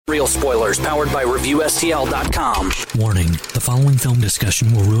Real spoilers powered by ReviewSTL.com. Warning, the following film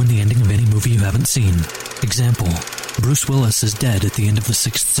discussion will ruin the ending of any movie you haven't seen. Example, Bruce Willis is dead at the end of The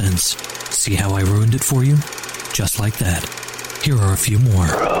Sixth Sense. See how I ruined it for you? Just like that. Here are a few more.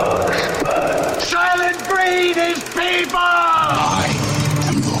 Silent breed is people! I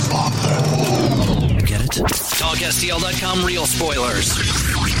am your father. Get it? TalkSTL.com real spoilers.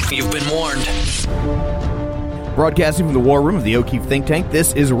 You've been warned. Broadcasting from the war room of the O'Keefe think tank,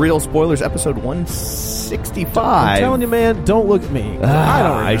 this is Real Spoilers, episode 165. I'm telling you, man, don't look at me. I don't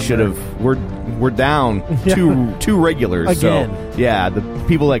remember. I should have. We're down two regulars. Again. So, yeah, the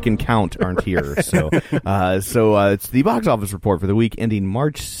people that can count aren't here. So it's the box office report for the week ending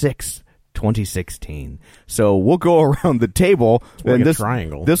March 6th, 2016. So we'll go around the table. Like a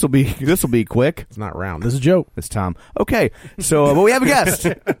triangle. This will be quick. It's not round. This is Joe. It's Tom. Okay, so but we have a guest.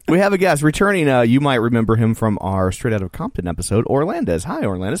 We have a guest returning. You might remember him from our Straight Out of Compton episode, Orlandez. Hi,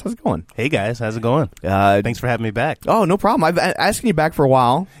 Orlandez. How's it going? Hey guys, how's it going? Thanks for having me back. Oh, no problem. I've been asking you back for a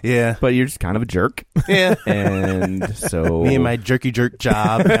while. Yeah, but you're just kind of a jerk. Yeah, and so me and my jerky jerk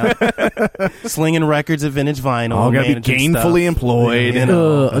job, slinging records of vintage vinyl. All gotta be gainfully employed.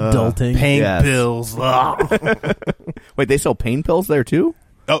 Adulting, paying bills. Wait, they sell pain pills there too?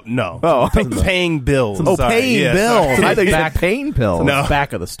 Oh no! Oh, paying bills. Oh, paying bills. I thought you said pain pills. No,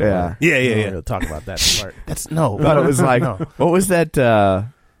 back of the store. Yeah. We'll talk about that part. That's no. I thought it was like what was that?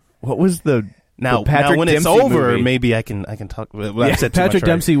 What was the? Now when Dempsey it's over, movie? maybe I can talk. Well, Yeah, I've said too Patrick much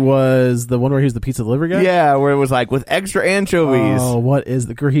already. Dempsey was the one where he was the pizza delivery guy. Yeah, where it was like with extra anchovies. Oh, what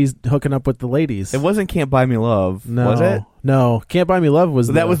is he's hooking up with the ladies? It wasn't Can't Buy Me Love, No, was it? No, Can't Buy Me Love was.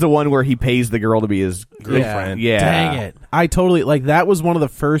 So that was the one where he pays the girl to be his girlfriend. Yeah. Dang it! I totally that was one of the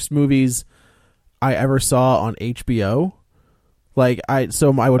first movies I ever saw on HBO. I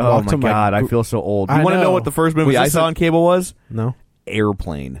would walk to my. Oh my god, I feel so old. You I want to know know. what the first movie I saw on cable was? No.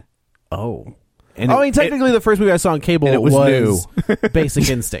 Airplane. Oh. And technically, the first movie I saw on cable and it was new. Basic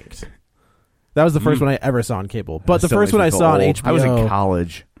Instinct. That was the first one I ever saw on cable. But the Still first makes one me I feel saw on old. HBO. I was in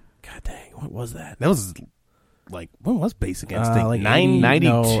college. God dang, what was that? That was when was Basic Instinct? Like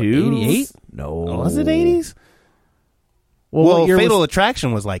 92? 88? No. Was it 80s? Well, what year Fatal was-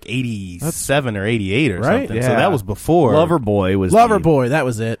 Attraction was like 87 or 88 or Right? something. Yeah. So that was before. Loverboy was Loverboy, that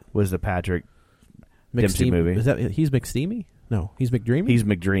was it. was the Patrick Dempsey movie. Is that he's McSteamy? No, he's McDreamy. He's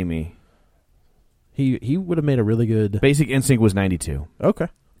McDreamy. He would have made a really good. Basic Instinct was 92. Okay.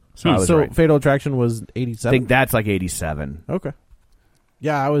 So I was right. Fatal Attraction was I 87. think that's like 87. Okay.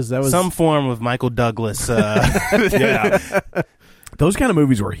 Yeah, that was some form of Michael Douglas. Yeah. Those kind of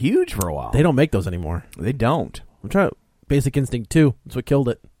movies were huge for a while. They don't make those anymore. They don't. I'm trying. Basic Instinct 2. That's what killed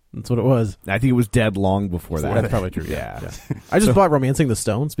it. That's what it was. I think it was dead long before that. That's probably true. Yeah. I just bought Romancing the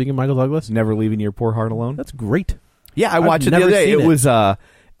Stone. Speaking of Michael Douglas, Never Leaving Your Poor Heart Alone. that's great. Yeah, I I've watched it the never other day. seen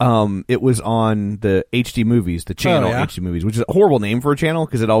It was on the HD Movies, the channel Oh, yeah? HD Movies, which is a horrible name for a channel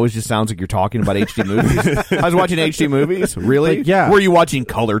because it always just sounds like you're talking about HD Movies. I was watching HD Movies. Really? Like, yeah. Were you watching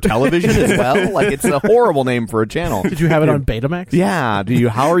color television as well? Like, it's a horrible name for a channel. Did you have it on Betamax? Yeah.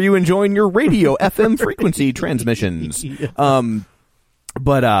 How are you enjoying your radio FM frequency transmissions? Yeah, I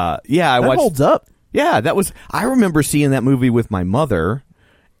That watched. holds up. Yeah, I remember seeing that movie with my mother,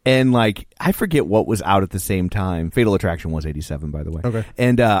 and I forget what was out at the same time. Fatal Attraction was 87, by the way. Okay.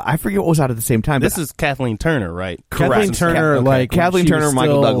 And I forget what was out at the same time. This is Kathleen Turner, right? Kathleen Turner, Kathleen she Turner, was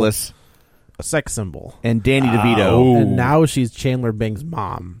Michael still Douglas, a sex symbol, and Danny DeVito. and now she's Chandler Bing's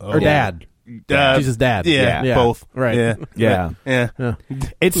mom or dad. She's his dad. Yeah, both. Right. Yeah. Yeah.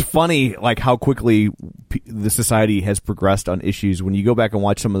 It's funny, how quickly the society has progressed on issues when you go back and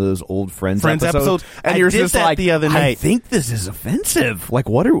watch some of those old Friends episodes. And I you're did just that like, the other night. I think this is offensive. It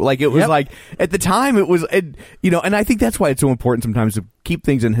was at the time it was, and I think that's why it's so important sometimes to keep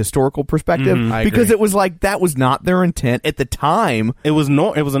things in historical perspective I because agree. it was that was not their intent at the time. It was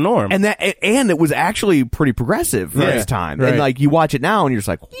it was a norm. And it was actually pretty progressive at its time. Right. And you watch it now and you're just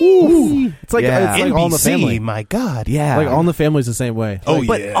like, ooh. It's like Yeah. it's like All in the NBC, Family. my God. Yeah. Like All in the Family's the same way. Oh,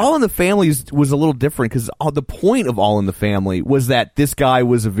 But yeah. All in the Family was a little different because the point of All in the Family was that this guy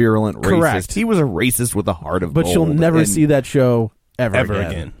was a virulent racist. Correct. He was a racist with a heart of But gold. you'll never and see that show ever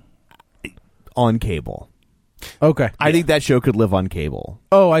again. on cable. Okay. I think that show could live on cable.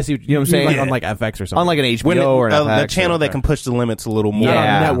 Oh, I see. You know what I'm saying? Like on FX or something. On an HBO When or an FX the channel that can push the limits a little more. Not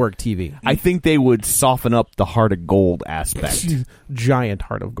Yeah. on network TV. I think they would soften up the heart of gold aspect. Giant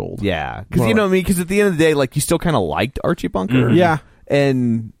heart of gold. Yeah. Because More you know what I mean? Because at the end of the day, you still kind of liked Archie Bunker. Yeah.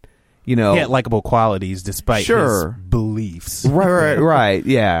 And, He had likable qualities despite Sure. his beliefs. Right,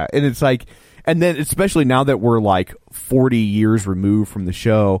 yeah. And it's And then, especially now that we're like 40 years removed from the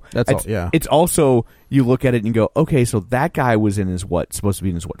show, it's also, you look at it and you go, okay, so that guy was in his supposed to be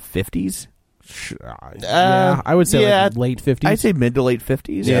in his 50s? Yeah, I would say like late 50s. I'd say mid to late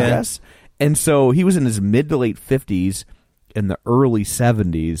 50s, I guess. And so he was in his mid to late 50s in the early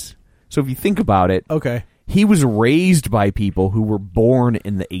 70s. So if you think about it, okay, he was raised by people who were born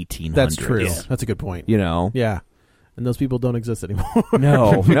in the 1800s. That's true. Yeah. That's a good point. You know? Yeah. And those people don't exist anymore.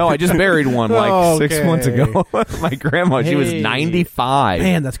 No, I just buried one like 6 months ago. My grandma, she was 95.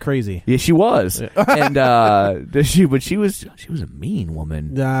 Man, that's crazy. Yeah, she was. And she was a mean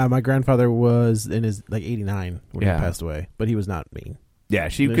woman. My grandfather was in his 89 when he passed away, but he was not mean. Yeah,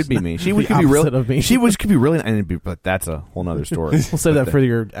 she could be mean. She could be really. She could be really, but that's a whole nother story. We'll save that for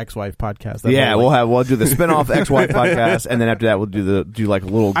your ex-wife podcast. We'll do the spin-off ex-wife podcast, and then after that we'll do like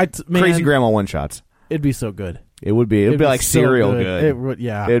little crazy grandma one-shots. It'd be so good. It would be. It'd be like serial good. It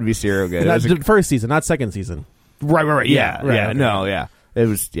would be serial good. Not first season, not second season. Right. Yeah. Okay. No. Yeah. It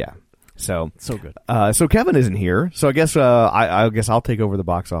was. Yeah. So good. So Kevin isn't here. So I guess I guess I'll take over the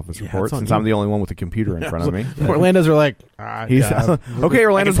box office report since I'm the only one with a computer in front of me. Orlando's are like, okay,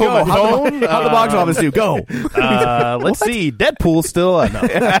 Orlando's go. How'd the box office do? Go. Let's see. Deadpool's still.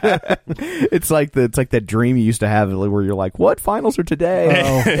 It's like that dream you used to have where you're like, what finals are today?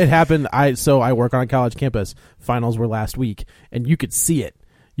 Oh, it happened. I work on a college campus. Finals were last week, and you could see it.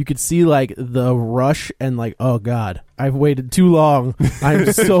 You could see like the rush and like, oh God, I've waited too long.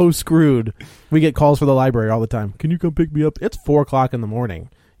 I'm so screwed. We get calls for the library all the time. Can you come pick me up? It's 4:00 in the morning.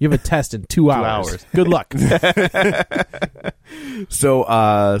 You have a test in 2 hours. Good luck. So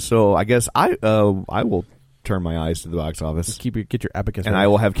I guess I will turn my eyes to the box office. Just get your abacus, and ready. I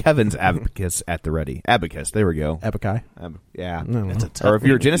will have Kevin's abacus at the ready. Abacus, there we go. Abacai. Yeah, that's a tough or if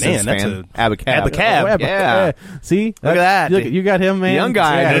you're a Genesis fan, abacab. Yeah, see, look at that. Look, you got him, man. Young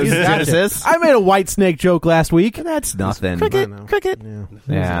guy, he's Genesis. I made a white snake joke last week. That's nothing. Cricket.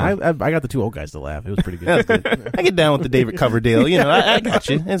 Yeah. I got the two old guys to laugh. It was pretty good. I get down with the David Coverdale. I got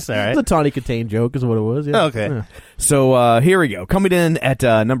you. It's all right. It's a Tawny Katane joke, is what it was. Yeah. Okay. Yeah. So here we go. Coming in at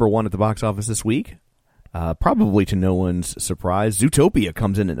number 1 at the box office this week. Probably to no one's surprise, Zootopia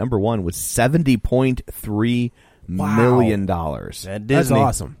comes in at number 1 with $70.3 million. That's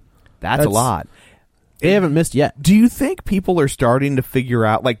awesome. That's a lot. They haven't missed yet. Do you think people are starting to figure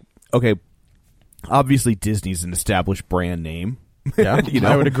out, like, okay, obviously Disney's an established brand name. Yeah,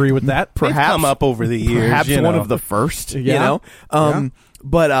 I would agree with that. Perhaps they've come up over the years. Perhaps one of the first. Yeah.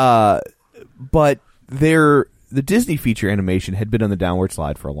 But the Disney feature animation had been on the downward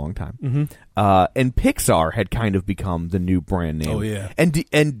slide for a long time. Mm-hmm. And Pixar had kind of become the new brand name. Oh, yeah.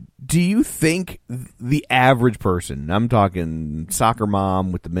 And do you think the average person, I'm talking soccer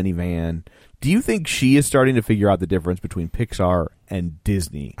mom with the minivan, do you think she is starting to figure out the difference between Pixar and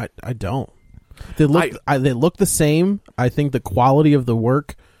Disney? I don't. They look the same. I think the quality of the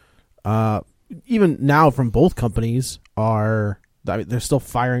work, even now from both companies, they're still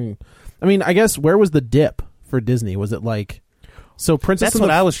firing. I mean, I guess where was the dip for Disney? Was it like Princess and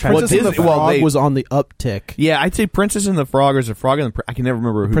the Frog was on the uptick? Yeah, I'd say Princess and the Frog or the Frog and the I can never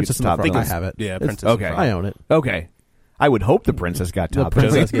remember who Princess gets top. and the Frog. I have it. Yeah, Princess. Okay, and the Frog. I own it. Okay. I would hope the princess got top.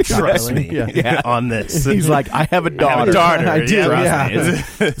 Trust me on this. He's like, I have a daughter. I do.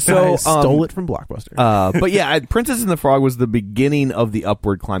 Yeah. So I stole it from Blockbuster. But yeah, Princess and the Frog was the beginning of the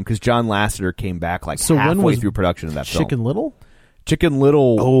upward climb because John Lasseter came back halfway through production of that film. Chicken Little? Chicken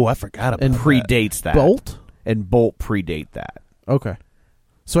Little. Oh, I forgot about and predates that. Bolt? And Bolt predate that. Okay.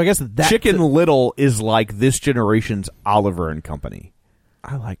 So I guess that Chicken Little is like this generation's Oliver and Company.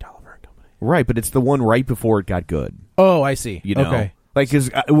 I liked Oliver and Company. Right, but it's the one right before it got good. Oh, I see. You know? Okay. Like, because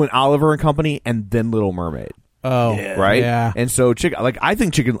it went Oliver and Company and then Little Mermaid. Oh, right. Yeah. And so, I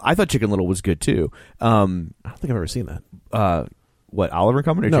thought Chicken Little was good too. I don't think I've ever seen that. What, Oliver and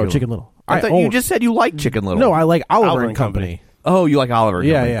Company? Or no, Chicken Little. I thought you just said you liked Chicken Little. No, I like Oliver and Company. Oh, you like Oliver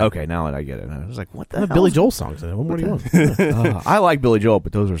and Company? Yeah. Okay, now I get it. I was like, what the hell? Billy Joel songs in it. What more do you want? I like Billy Joel,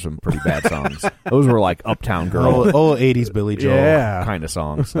 but those are some pretty bad songs. Those were like Uptown Girl, old 80s Billy Joel kind of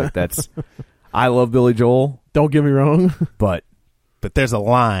songs. Like that's. I love Billy Joel. Don't get me wrong, but there's a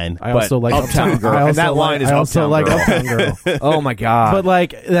line. I also like Uptown Girl, and that line is Uptown Girl. Oh my god! But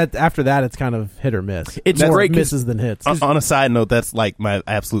like that, after that, it's kind of hit or miss. It's more great misses than hits. On a side note, that's like my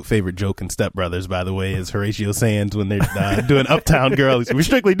absolute favorite joke in Step Brothers. By the way, is Horatio Sands when they're doing Uptown Girl. We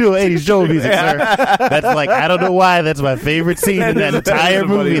strictly do 80s Joel music, sir. That's like I don't know why that's my favorite scene in that entire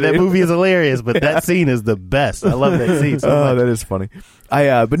movie. That movie is hilarious, but that scene is the best. I love that scene. So much. That is funny.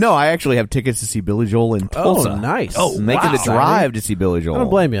 But no, I actually have tickets to see Billy Joel in Tulsa. Oh, nice! Making the drive to see Billy Joel. I don't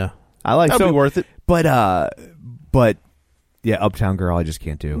blame you. I like That'd be worth it. But Yeah, Uptown Girl, I just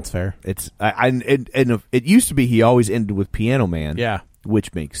can't do. That's fair. It's it used to be he always ended with Piano Man. Yeah.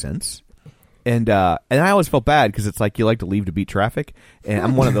 Which makes sense. And I always felt bad because it's like you like to leave to beat traffic, and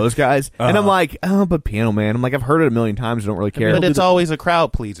I'm one of those guys. And I'm like, oh, but Piano Man. I'm like, I've heard it a million times. I don't really care. But it's always a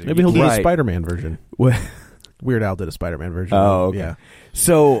crowd pleaser. Maybe he'll do a Right. Spider-Man version. What? Weird Al did a Spider-Man version. Oh, okay. Yeah.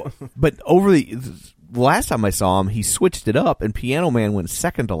 So, but over the last time I saw him, he switched it up, and Piano Man went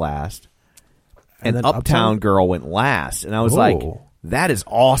second to last, and then Uptown Girl went last. And I was like, that is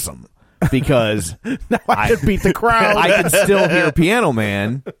awesome. Because Now I can beat the crowd. I can still hear Piano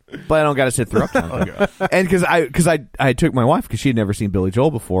Man, but I don't got to sit through Uptown Girl. And because I took my wife because she had never seen Billy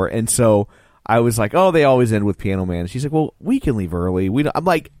Joel before, and so I was like, oh, they always end with Piano Man. And she's like, well, we can leave early. I'm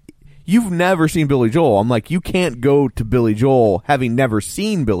like, you've never seen Billy Joel. I'm like, you can't go to Billy Joel having never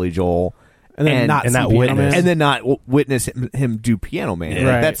seen Billy Joel. and then not and see not Piano witness. Man. And then not witness him do Piano Man.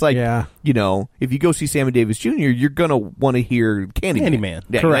 Yeah. Like, that's like, Yeah. you know, if you go see Sammy Davis Jr., you're gonna want to hear Candyman. Candyman.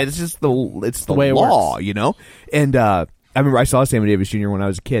 Yeah, Correct. It's just the way it law, works. you know. And I remember I saw Sammy Davis Jr. when I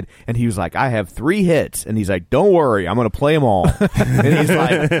was a kid, and he was like, "I have 3 hits," and he's like, "Don't worry, I'm gonna play them all."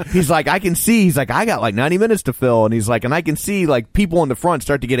 And he's like, "I can see." He's like, "I got like 90 minutes to fill," and he's like, "And I can see like people in the front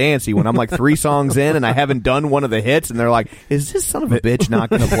start to get antsy when I'm like 3 songs in and I haven't done one of the hits, and they're like, is this son of a bitch not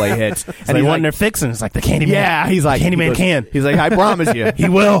gonna play hits?" And he's when they're fixing, it's like the Candyman. yeah, he's like, Candyman he goes- can. He's like, I promise you, He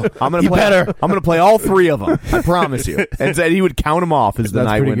will. I'm gonna He play. better. I'm gonna play all 3 of them. I promise you. And said he would count them off as the That's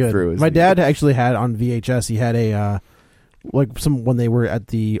night pretty went good. through. My dad actually had on VHS. He had a when they were at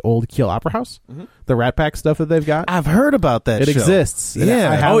the old Kiel Opera House, the Rat Pack stuff that they've got. I've heard about that. It show. exists.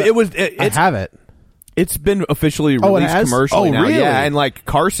 Yeah. I have I have it. It's been officially Oh, it released has? commercially Oh, now. really? Yeah, and like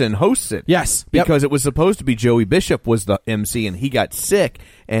Carson hosts it. Yes. Yep. Because it was supposed to be Joey Bishop was the MC, and he got sick,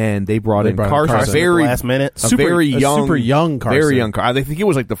 and they brought in Carson. Carson Very last minute. a very young, super young Carson. very young. I think it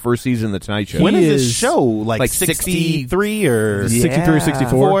was like the first season of the Tonight Show. When He is this is show? Like 63 or 63 or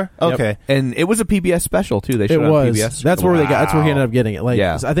 64. Yep. Okay. And it was a PBS special too. They It showed it on was. PBS. That's where they got. That's where he ended up getting it. Like,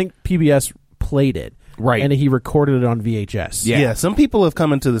 Yeah. I think PBS played it, Right. and he recorded it on VHS. Yeah. Some people have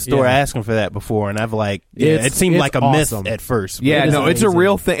come into the store Yeah. asking for that before, and I've like, It's- it seemed it's like a awesome. myth at first. Yeah, It is no, it's a amazing.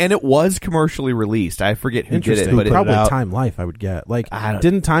 real thing, and it was commercially released. I forget who did it, Interesting. but Probably out. Time Life, I would get. Like, I don't-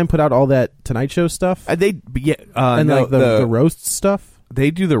 didn't Time put out all that Tonight Show stuff and they and no, like the roast stuff? they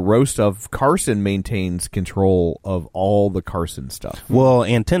do the roast of Carson maintains control of all the Carson stuff. Well,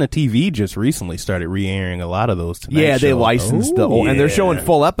 Antenna TV just recently started re-airing a lot of those tonight. Yeah, they shows. licensed the Oh, and they're yeah. showing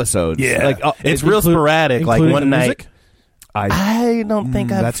full episodes. Yeah, like it's real sporadic. Like including one the night, music? I don't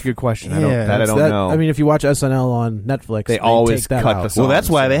think I've. that's a good question. I Yeah, don't know. I mean, if you watch SNL on Netflix, They always take that cut out. the song. Well, that's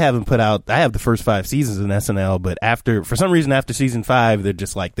why so- they haven't put out. I have the first 5 seasons in SNL, but for some reason after season 5, they're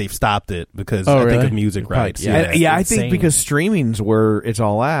just like they've stopped it because Oh, I think really? of music Probably, rights. yeah. And, I insane. think because streaming's where it's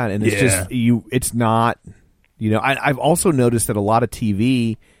all at, and it's Yeah. just it's not. You know, I've also noticed that a lot of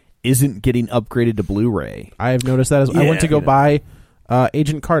TV isn't getting upgraded to Blu-ray. I have noticed that. I went to go buy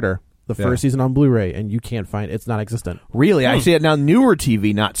Agent Carter, the Yeah. first season on Blu-ray, and you can't find it's not existent. Really, actually, now newer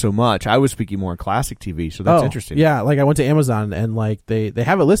TV, not so much. I was speaking more classic TV, so that's interesting. Yeah, like I went to Amazon and like they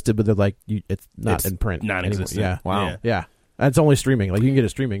have it listed, but they're like it's not It's in print, non-existent. anymore. Yeah, Wow. Yeah. yeah, and it's only streaming. Like you can get it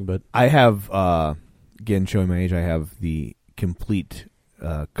streaming, but I have again showing my age. I have the complete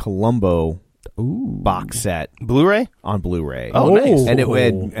Columbo box set Blu-ray. on Blu-ray. Oh, nice.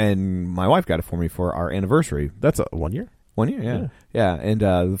 And and my wife got it for me for our anniversary. that's a 1 year. 1 year, yeah. And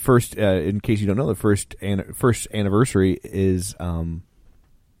the first, in case you don't know, the first anniversary is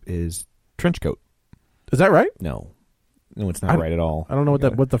Trenchcoat. Is that right? No, it's not right at all. I don't know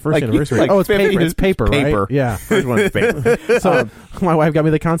what the first Like, anniversary. like oh, it's 50 paper. It's paper, paper. right? Yeah. First one is paper. So my wife got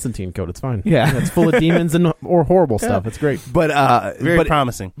me the Constantine coat. It's fine. Yeah. it's full of demons and or horrible stuff. It's great. But Very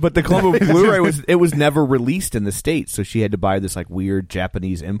promising. But the Columbo Blu-ray was never released in the States, so she had to buy this like weird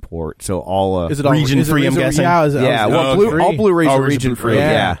Japanese import. So all Is it all region free, I'm guessing? Yeah, yeah, well, free? all Blu-rays Oh, are region free.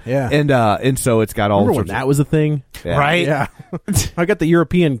 Yeah, yeah. And so it's got all Remember when sorts that of, was a thing? yeah. Right? Yeah. I got the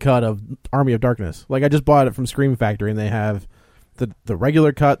European cut of Army of Darkness. Like I just bought it from Scream Factory, and they have the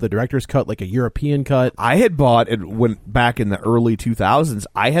regular cut, the director's cut, like a European cut. I had bought it when back in the early 2000s.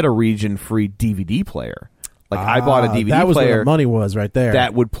 I had a region free DVD player. Like I bought a DVD that was player where the money was right there.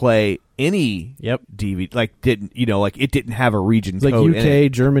 that would play any Yep. DVD. Like it didn't have a region It's like code in UK, it.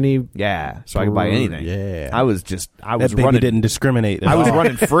 Germany. Yeah, so I could buy anything. Yeah. I was That baby running. didn't discriminate. At I was all.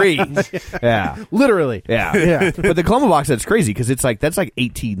 running free. Yeah. Literally. Yeah, Yeah. But the Columbo box set's crazy because it's like that's like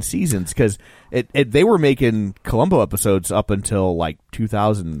 18 seasons because they were making Columbo episodes up until like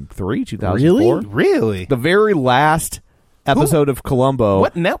 2003, 2004. Really? Really? The very last episode of Columbo.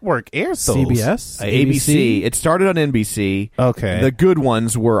 What network airs those? CBS, ABC. It started on NBC. Okay. The good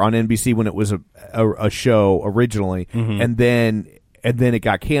ones were on NBC when it was a show originally, and then it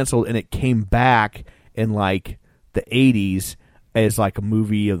got canceled, and it came back in like the 80s as like a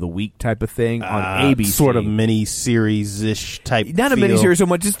movie of the week type of thing on ABC. Sort of mini series ish type. Not a feel. mini series so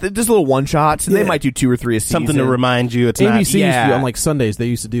much, just little one shots, and they might do 2 or 3 a season. Something to remind you it's ABC not. used to do Yeah. on like Sundays. They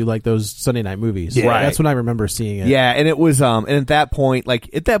used to do like those Sunday night movies. Yeah. Right. That's when I remember seeing it. Yeah, and it was and at that point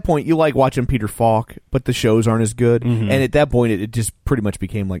you like watching Peter Falk, but the shows aren't as good. And at that point it just pretty much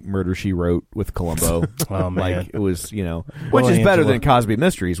became like Murder She Wrote with Columbo. Oh, man. Like it was, which Well, is better Angela. than Cosby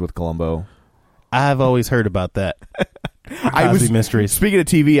Mysteries with Columbo. I've always heard about that. Cosby Mysteries. Speaking of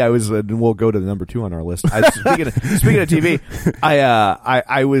TV, I was and we'll go to the number 2 on our list. Speaking of TV,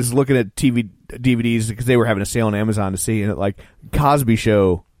 I was looking at TV DVDs because they were having a sale on Amazon to see, and like Cosby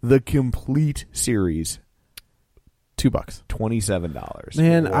Show, the complete series, $2. $27.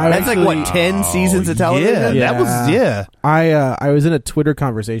 Man, That's like what 10 seasons of television. Yeah, that was I was in a Twitter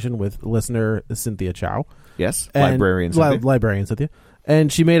conversation with listener Cynthia Chow. Yes, And- librarian. Cynthia. librarian Cynthia,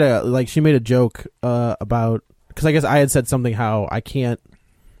 and she made a joke about, because I guess I had said something how I can't,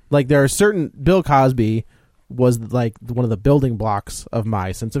 like, there are certain, Bill Cosby was like one of the building blocks of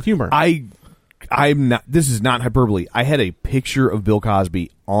my sense of humor. I'm not. This is not hyperbole. I had a picture of Bill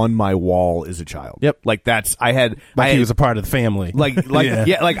Cosby on my wall as a child. Yep. Like that's. I had. he was a part of the family. Like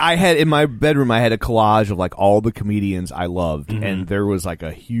yeah. Like I had in my bedroom. I had a collage of like all the comedians I loved, and there was like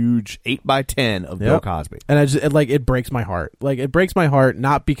a huge 8x10 of Bill Cosby. And it breaks my heart. Like, it breaks my heart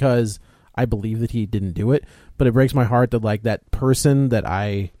not because I believe that he didn't do it, but it breaks my heart that like that person that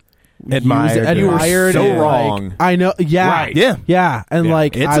I Admired. You were so and, like, wrong. I know. Yeah. Right. Yeah. And Yeah.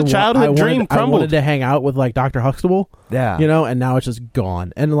 like, It's a childhood dream I crumbled. wanted to hang out with like Dr. Huxtable. Yeah. And now it's just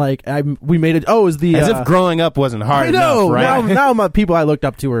gone. And like, we made it. Oh, it was the As if growing up wasn't hard I know. enough, right? Now my people I looked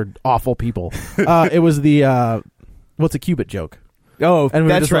up to are awful people. It was the what's a cubit joke? Oh, And we were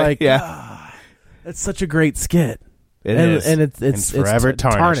that's just right. like, Yeah, It's such a great skit. it and, is. and it's forever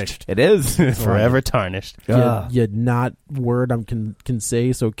tarnished. It is. Forever tarnished. You not word I can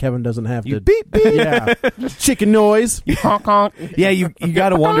say, so Kevin doesn't have to beep, beep. Yeah, chicken noise. Honk, honk. Yeah, you got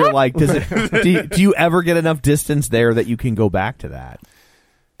to wonder, like, does it? Do you ever get enough distance there that you can go back to that?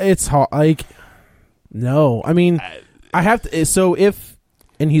 It's hard. Like, no, I mean, I have to. So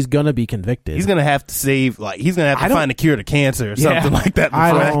and he's gonna be convicted. He's gonna have to save. Like he's gonna have to find a cure to cancer or something like that.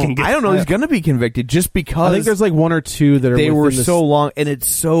 I Before don't- can get. I don't know. He's going to be convicted just because I think there's like 1 or 2 that are. they were within this- so long, and it's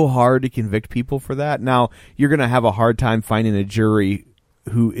so hard to convict people for that. Now you're going to have a hard time finding a jury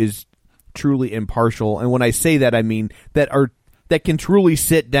who is truly impartial, and when I say that, I mean that can truly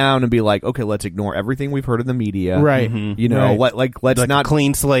sit down and be like, okay, let's ignore everything we've heard in the media, Right. Right. Let's like not a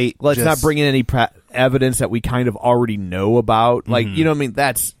clean slate. Let's just- not bring in any evidence that we kind of already know about. Like, you know what I mean?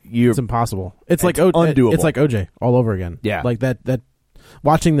 That's you. It's impossible. It's like undoable. It's like OJ all over again. Yeah. like that.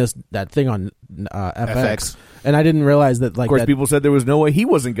 Watching that thing on FX, and I didn't realize that. Like, Of course, that, people said there was no way he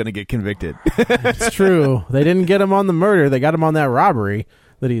wasn't going to get convicted. it's true. They didn't get him on the murder. They got him on that robbery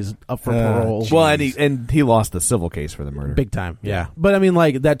that he's up for parole. Well, and he lost the civil case for the murder. Big time, yeah. But I mean,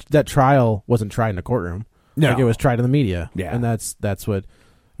 like that trial wasn't tried in a courtroom. No. Like, it was tried in the media. Yeah. and that's what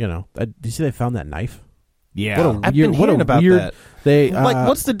Did you see they found that knife? Yeah. What a I've weird, been what a hearing about weird, that. They like,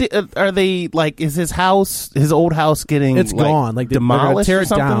 what's the? Are they like? Is his old house getting? It's gone. Like, they're gonna demolished tear or it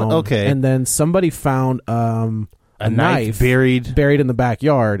something? down. Okay, and then somebody found a knife buried in the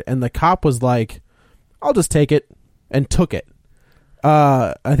backyard, and the cop was like, "I'll just take it," and took it.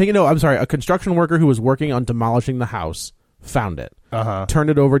 I'm sorry. A construction worker who was working on demolishing the house found it, turned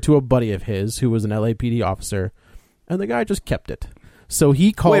it over to a buddy of his who was an LAPD officer, and the guy just kept it. So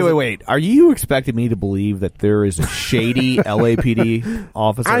he called. Wait. Are you expecting me to believe that there is a shady LAPD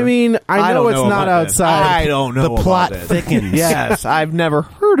officer? I mean, I know don't it's know not about this. outside. I don't know. The about plot this. thickens. Yes, I've never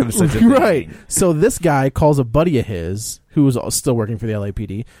heard of such a thing. Right. So this guy calls a buddy of his who was still working for the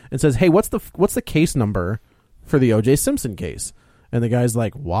LAPD and says, "Hey, what's the case number for the O.J. Simpson case?" And the guy's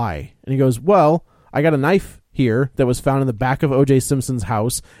like, "Why?" And he goes, "Well, I got a knife here that was found in the back of O.J. Simpson's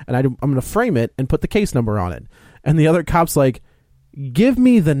house, and I'm going to frame it and put the case number on it." And the other cop's like, "Give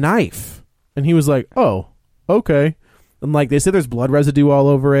me the knife." And he was like, "Oh, okay." And like, they said there's blood residue all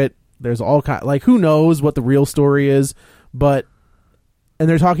over it. There's all kind, like, who knows what the real story is, but. And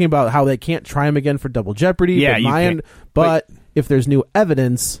they're talking about how they can't try him again for double jeoprady. Yeah, you can't. But if there's new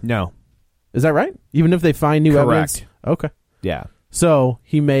evidence, No. is that right? Even if they find new Correct. evidence, okay. Yeah. So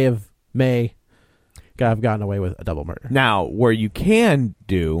he may have gotten away with a double murder. Now, where you can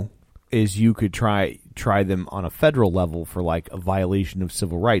do is you could try them on a federal level for like a violation of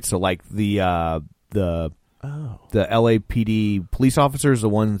civil rights. So like the the LAPD police officers, the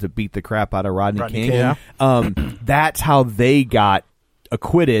ones that beat the crap out of Rodney King. Yeah. That's how they got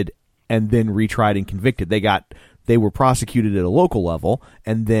acquitted and then retried and convicted. They were prosecuted at a local level,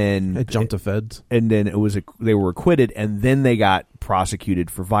 and then It jumped to feds. and then they were acquitted, and then they got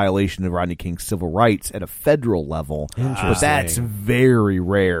prosecuted for violation of Rodney King's civil rights at a federal level. But that's very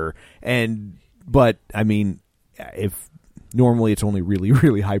rare. But I mean, if normally it's only really,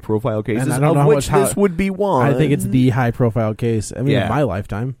 really high profile cases, And I don't know of how which much this would be one. I think it's the high profile case. I mean, Yeah. in my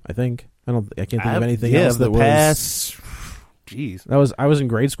lifetime, I think. I can't think of anything yeah, else the that was. past. Jeez, I was in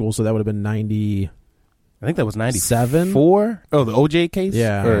grade school, so that would have been 90. I think that was 7? 94. Oh, the OJ case.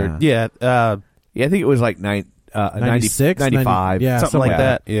 Yeah. yeah. I think it was like 96, 95, yeah, something like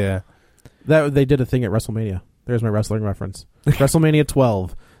that. Yeah. That they did a thing at WrestleMania. There's my wrestling reference. WrestleMania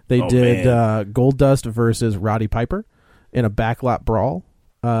 12. They did Goldust versus Roddy Piper in a backlot brawl,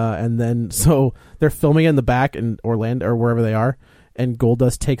 and then so they're filming it in the back in Orlando or wherever they are, and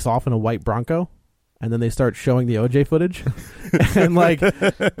Goldust takes off in a white Bronco, and then they start showing the OJ footage, and like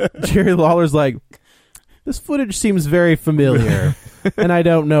Jerry Lawler's like, this footage seems very familiar, and I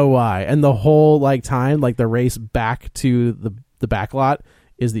don't know why. And the whole like time, like the race back to the back lot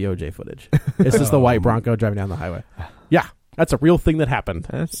is the OJ footage. It's just the white Bronco driving down the highway. Yeah, that's a real thing that happened.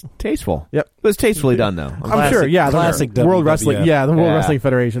 That's tasteful. Yep. It was tastefully done, though. I'm sure. Yeah, classic the World WWF. Wrestling. Yeah, the World Yeah. Wrestling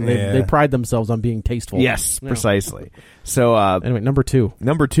Federation. Yeah. They pride themselves on being tasteful. Yes, Yeah. precisely. So, Anyway, number 2.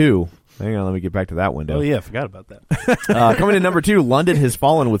 number 2. Hang on, let me get back to that window. Oh yeah, I forgot about that. Coming in number 2, London Has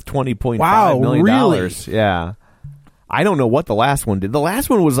Fallen with $20.5 million. really? Yeah. I don't know what the last one did. The last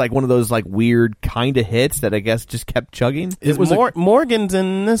one was like one of those like weird kind of hits that I guess just kept chugging. Is Morgan's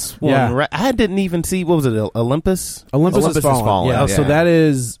in this one? Yeah. Right? I didn't even see. What was it? Olympus. Olympus Has has fallen. Fallen, Yeah. yeah. So that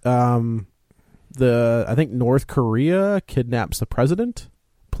is I think North Korea kidnaps the president.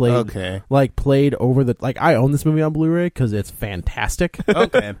 Played over the I own this movie on Blu-ray because it's fantastic.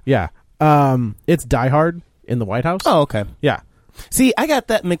 Okay. Yeah. It's Die Hard in the White House. Oh, okay. Yeah. See, I got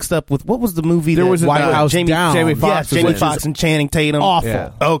that mixed up with what was the movie? There that was a White House Jamie Down. Jamie Yeah, Foxx was Jamie in it. Foxx and Channing Tatum. Awful.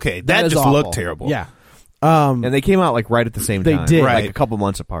 Yeah. Okay, that is just awful. looked terrible. Yeah. And they came out like right at the same They time. did. Like Right. a couple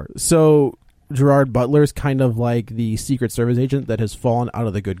months apart. So Gerard Butler's kind of like the Secret Service agent that has fallen out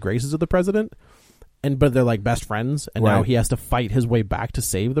of the good graces of the president, but they're like best friends, and now Right. he has to fight his way back to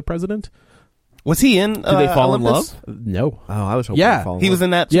save the president. Was he in? Did they fall in Olympus? love? No. Oh, I was hoping Yeah. they'd fall in He love. was in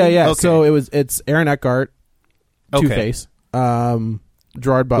that. Yeah, too? yeah. Okay. So it's Aaron Eckhart, Okay. Two-Face,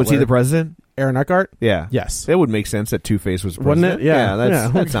 Gerard Butler. Was he the president? Aaron Eckhart? Yeah. Yes. It would make sense that Two-Face was Wouldn't president. it? Yeah.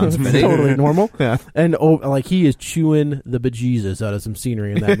 That sounds fitting. totally normal. Yeah. And like he is chewing the bejesus out of some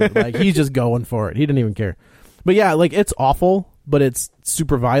scenery in that movie. Like he's just going for it. He didn't even care. But yeah, like it's awful, but it's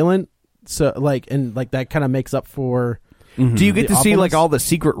super violent. So like that kind of makes up for Do you get The to see like awfulness? all the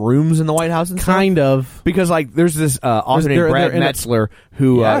secret rooms in the White House and stuff? kind of. Because like there's this author They're- named Brad they're in a- Metzler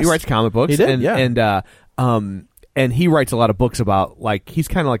who Yes. he writes comic books. He did, and, yeah. and he writes a lot of books about like he's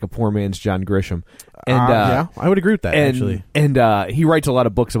kind of like a poor man's John Grisham. And Yeah, I would agree with that actually. And he writes a lot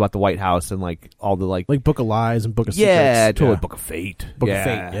of books about the White House and like all the like Like Book of Lies and Book of yeah, Secrets. totally Book of Fate. Book of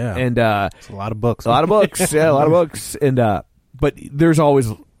Fate, yeah. And It's a lot of books. a lot of books. Yeah, a lot of books. And but there's always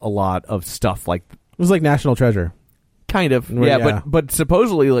a lot of stuff like It was like National Treasure. kind of Well, yeah, yeah. but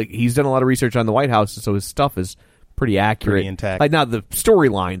supposedly like he's done a lot of research on the White House, so his stuff is pretty accurate. Pretty intact. Like now the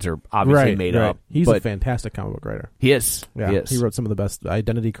storylines are obviously made up. He's but a fantastic comic book writer. he is. Yeah, He is. he wrote some of the best.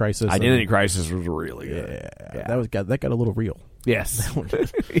 Identity Crisis. Identity and- Crisis was really good. Yeah, that got a little real. Yes.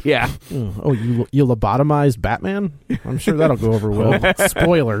 Yeah. Oh, you lobotomized Batman? I'm sure that'll go over well.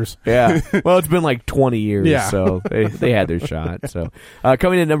 Spoilers. Yeah. Well, it's been like 20 years, Yeah. so they had their shot. So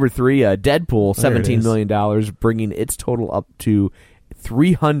coming in at number 3, Deadpool, There it $17 is. million, bringing its total up to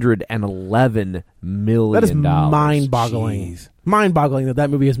 $311 million. That is mind-boggling. Jeez. Mind-boggling that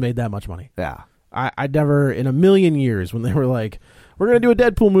movie has made that much money. Yeah. I never in a million years when they were like, we're gonna do a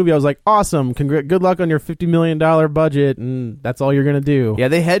Deadpool movie, I was like, awesome, good luck on your $50 million budget, and that's all you're gonna do. Yeah,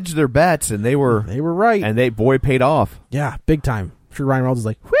 they hedged their bets, and they were right. and they paid off. Yeah, big time. I'm sure Ryan Reynolds is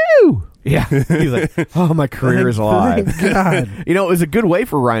like, whoo! Yeah, he's like, oh, my career is alive. Thank God. You know, it was a good way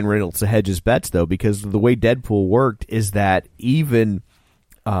for Ryan Reynolds to hedge his bets, though, because the way Deadpool worked is that even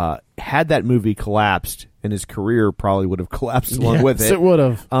had that movie collapsed, and his career probably would have collapsed along with Yes, it. it would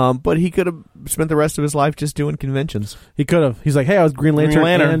have. But he could have spent the rest of his life just doing conventions. He could have. He's like, hey, I was Green Lantern,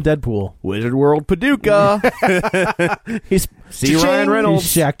 Lantern. and Deadpool. Wizard World Paducah. He's See Ryan Reynolds.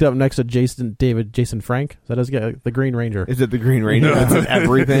 He's shacked up next to Jason Frank. Is that his guy? The Green Ranger. Is it the Green Ranger? That's in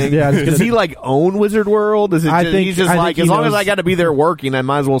everything. Yeah, I was Does gonna- he like own Wizard World? Is it? I Just, think- he's just I like, think as he long as knows- I got to be there working, I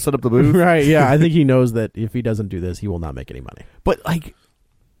might as well set up the booth. Right, yeah. I think he knows that if he doesn't do this, he will not make any money. But like,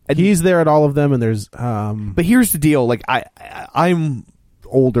 He's there at all of them, and there's. But here's the deal: like I'm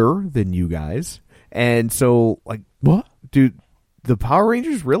older than you guys, and so like, what? Do the Power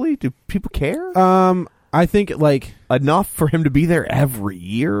Rangers really? Do people care? I think like enough for him to be there every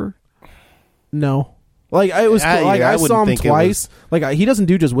year. No. Like it was like I saw him twice. Like he doesn't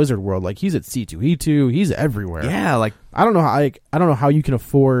do just Wizard World. Like he's at C2E2. He's everywhere. Yeah. Like I don't know how. I don't know how you can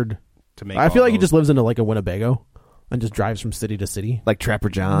afford to make. I feel like he just lives into like a Winnebago and just drives from city to city, like Trapper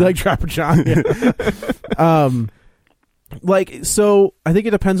John. Like Trapper John. Yeah. Like so, I think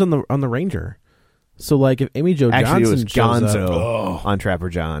it depends on the Ranger. So like if Amy Jo Actually, Johnson it was Gonzo up, on Trapper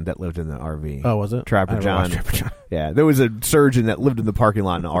John that lived in the RV. Oh, was it Trapper John? Yeah, there was a surgeon that lived in the parking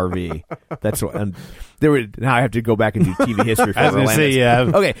lot in an RV. That's what. And there were. Now I have to go back and do TV history. For I was going to say,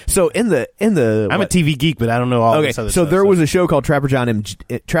 yeah. Okay, so in the I'm a TV geek, but I don't know all this other so stuff. there was a show called Trapper John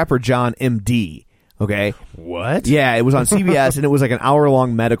MD. Okay, what? Yeah, it was on CBS, and it was like an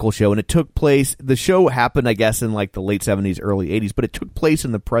hour-long medical show, and it took place. The show happened, I guess, in like the late 70s, early 80s, but it took place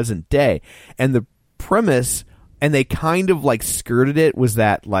in the present day, and the premise. And they kind of like skirted it was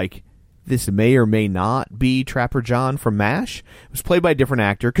that like this may or may not be Trapper John from MASH. It was played by a different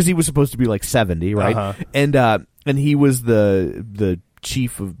actor because he was supposed to be like 70, right? Uh-huh. And he was the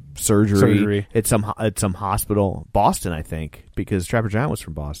chief of surgery at some hospital, Boston, I think, because Trapper John was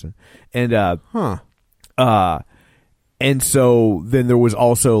from Boston. And and so then there was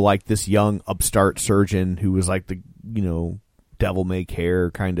also like this young upstart surgeon who was like the devil may care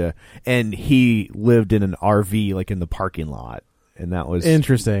kind of, and he lived in an RV like in the parking lot, and that was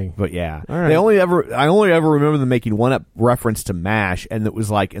interesting. But yeah, all right. I only ever remember them making one reference to MASH, and it was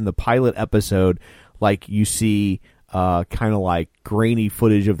like in the pilot episode, like you see kind of like grainy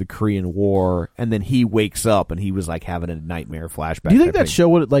footage of the Korean War, and then he wakes up and he was like having a nightmare flashback. Do you think that show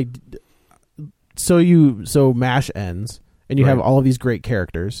would like? So MASH ends, and you have all of these great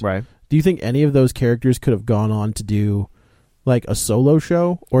characters, right? Do you think any of those characters could have gone on to do like a solo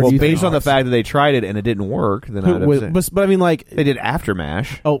show, or do you based on the fact that they tried it and it didn't work, then but I mean, like they did after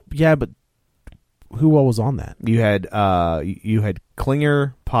MASH. Oh yeah, but who all was on that? You had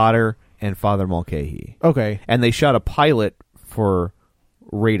Klinger, Potter, and Father Mulcahy. Okay, and they shot a pilot for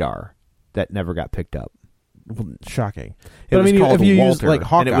Radar that never got picked up. Shocking. It was called if you Walter, use like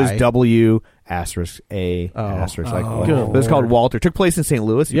Hawkeye, and it was W *A**. It was called Walter. It took place in St.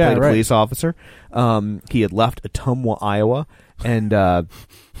 Louis. He played a police officer. He had left Ottumwa, Iowa, and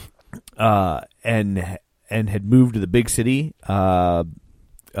had moved to the big city. Who's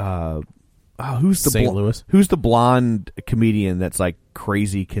the St. Louis? Who's the blonde comedian that's like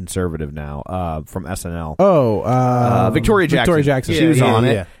crazy conservative now from SNL? Victoria Jackson. Victoria Jackson. She was on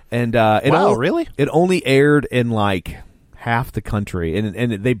it, and really? It only aired in like half the country,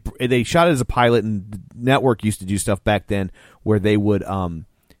 and they shot it as a pilot. And the network used to do stuff back then where they would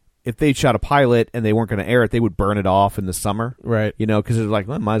if they shot a pilot and they weren't going to air it, they would burn it off in the summer, right? Because it was like,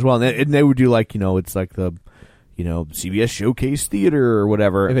 well, might as well. And they would do like it's like the CBS Showcase Theater or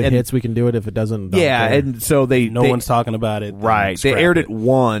whatever. If it hits, we can do it. If it doesn't, and so no one's talking about it. Right. They aired it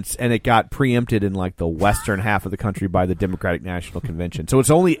once, and it got preempted in like the western half of the country by the Democratic National Convention. So it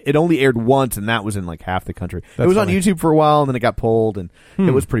only aired once, and that was in like half the country. It was funny. On YouTube for a while, and then it got pulled, and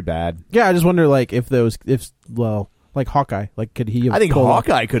it was pretty bad. Yeah, I just wonder like like Hawkeye, like could he have I think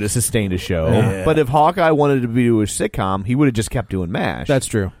Hawkeye could have sustained a show, but if Hawkeye wanted to do a sitcom, he would have just kept doing MASH. That's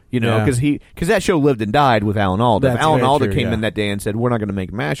true. Because that show lived and died with Alan Alda. That's if Alan Alda true, came in that day and said, "We're not going to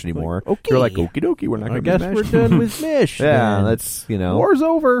make MASH anymore," okay. You're like, "Okie dokie, we're not going to make MASH." I guess we're done with MASH. Yeah, that's war's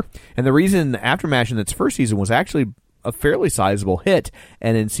over. And the reason after MASH in its first season was actually a fairly sizable hit,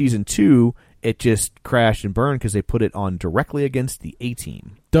 and in season 2 it just crashed and burned because they put it on directly against the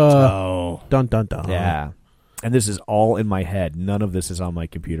A-Team. Duh. Oh. Dun dun dun. Yeah. And this is all in my head. None of this is on my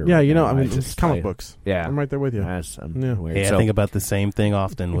computer. Yeah, I mean, it's comic books. Yeah. I'm right there with you. Weird. Hey, I think about the same thing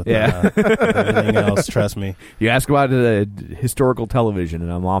often with everything else. Trust me. You ask about historical television,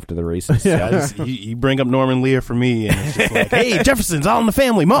 and I'm off to the races. You bring up Norman Lear for me, and it's just like, hey, Jefferson's All in the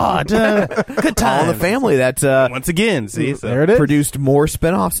Family, Maud. Good time. All in the Family. That's once again, see, so there it is. Produced more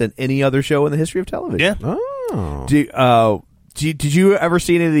spinoffs than any other show in the history of television. Yeah. Oh. Did you ever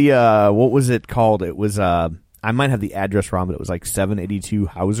see any of the what was it called? It was I might have the address wrong, but it was like 782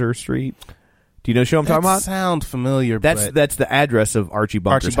 Hauser Street. Do you know the show I'm talking about? Sound familiar. That's the address of Archie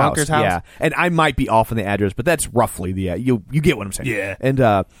Bunker's house. Yeah, and I might be off on the address, but that's roughly the you get what I'm saying. Yeah. And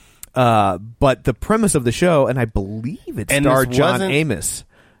but the premise of the show, and I believe it starred John Amos.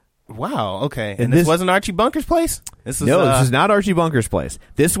 Wow. Okay. And And this this- wasn't Archie Bunker's place. This is This is not Archie Bunker's place.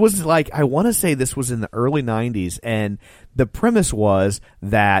 This was like, I want to say this was in the early 90s, and the premise was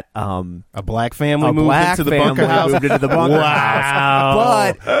that a black family a moved black into the family bunker house. moved into the bunker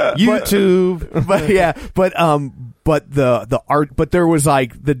Wow. house. But YouTube. but there was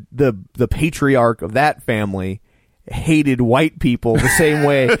like the patriarch of that family hated white people the same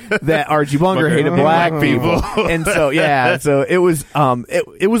way that Archie Bunker hated black people. And so so it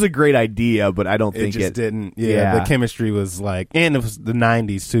was a great idea, but I don't It think just didn't. Yeah, the chemistry was like, and it was the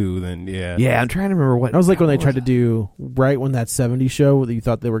 90s too. Then Yeah, I'm trying to remember what That was like when they tried to do right when that 70s show that you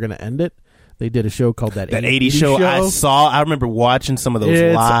thought they were going to end it. They did a show called that 80s show. I remember watching some of those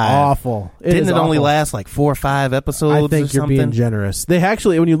It's live. awful. Didn't is it only awful. last like 4 or 5 episodes? I think or you're something? being generous. They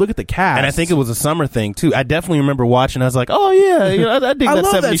actually, when you look at the cast, And I think it was a summer thing too. I definitely remember watching. I was like, "Oh yeah, I dig I that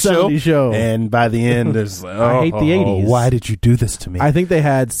love that 70s 70s show. And by the end, there's like, I hate the 80s. Why did you do this to me? I think they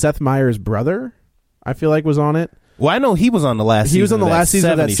had Seth Meyers' brother. I feel like was on it, well, I know he was on the last. He was on the last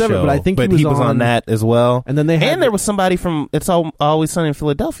season of that 70s 7, show, but I think he was on on that as well. and then they had and there was somebody from It's Always Sunny in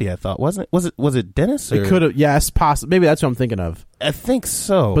Philadelphia. I thought was it Dennis? Or? It could have, yes, possibly. Maybe that's what I'm thinking of. I think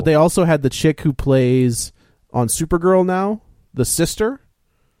so. But they also had the chick who plays on Supergirl now, the sister.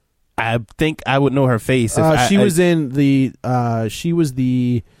 I think I would know her face. If She was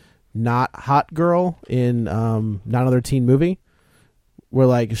the not hot girl in not another teen movie, where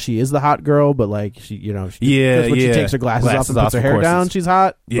like she is the hot girl, but like she, when she takes her glasses off and puts her of hair course, down, she's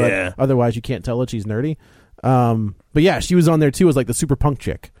hot. Yeah. But otherwise, you can't tell that she's nerdy. But yeah, she was on there too as like the super punk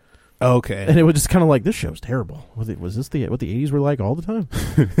chick. Okay. And it was just kind of like, this show's terrible. Was this what the 80s were like all the time?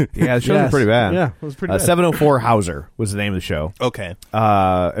 Yeah, the show was pretty bad. Yeah, it was pretty bad. 704 Hauser was the name of the show. Okay.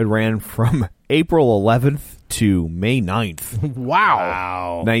 It ran from April 11th to May 9th.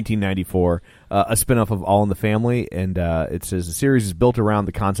 Wow. 1994. A spinoff of All in the Family, and it says the series is built around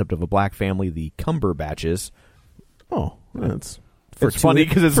the concept of a black family, the Cumberbatches. Oh, that's It's funny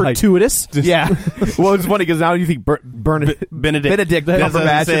because it's fortuitous. Yeah. Well, it's funny because now you think Benedict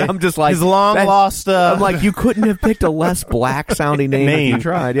Cumberbatch, and I'm just like his long lost. I'm like, you couldn't have picked a less black sounding name if you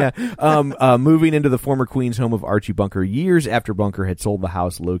tried. Yeah. Moving into the former Queen's home of Archie Bunker years after Bunker had sold the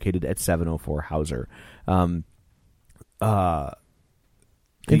house located at 704 Hauser.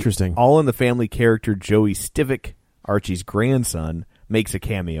 Interesting. All in the Family character Joey Stivic, Archie's grandson, makes a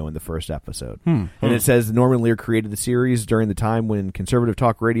cameo in the first episode. And it says Norman Lear created the series during the time when conservative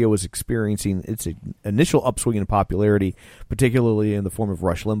talk radio was experiencing its initial upswing in popularity, particularly in the form of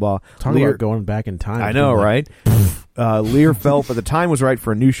Rush Limbaugh. Talk about going back in time. I know, right? Lear felt that the time was right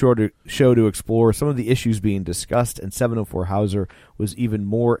for a new show to explore some of the issues being discussed, and 704 Hauser was even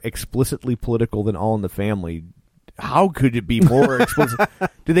more explicitly political than All in the Family. How could it be more explicit?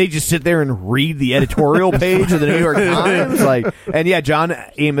 Do they just sit there and read the editorial page of the New York Times? John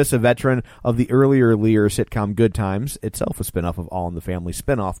Amos, a veteran of the earlier Lear sitcom Good Times, itself a spinoff of All in the Family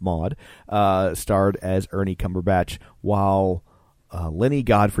spinoff Maude, starred as Ernie Cumberbatch, while Lenny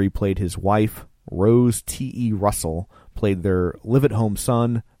Godfrey played his wife. Rose T.E. Russell played their live-at-home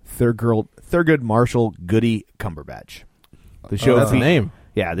son, Thurgood Marshall Goody Cumberbatch. The show that's a name.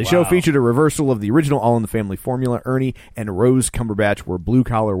 Yeah, the show featured a reversal of the original All in the Family formula. Ernie and Rose Cumberbatch were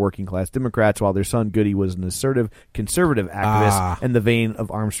blue-collar working-class Democrats, while their son Goody was an assertive conservative activist in the vein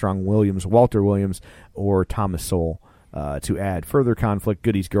of Armstrong Williams, Walter Williams, or Thomas Sowell. To add further conflict,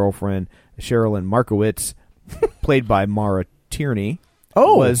 Goody's girlfriend, Sherilyn Markowitz, played by Mara Tierney,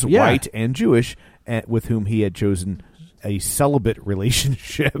 was white and Jewish, with whom he had chosen a celibate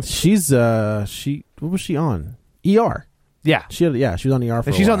relationship. She's what was she on? ER. Yeah. She was on ER for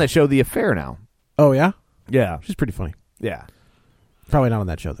and she's a on while. that show The Affair now. Oh yeah? Yeah. She's pretty funny. Yeah. Probably not on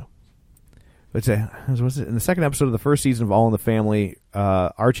that show though. Let's say, in the second episode of the first season of All in the Family,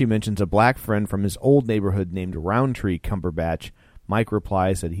 Archie mentions a black friend from his old neighborhood named Roundtree Cumberbatch. Mike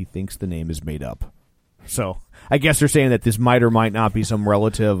replies that he thinks the name is made up. So I guess they're saying that this might or might not be some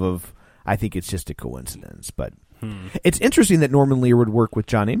relative of. I think it's just a coincidence, but it's interesting that Norman Lear would work with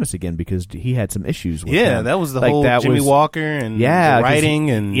John Amos again because he had some issues with him. that was the whole Jimmy Walker and the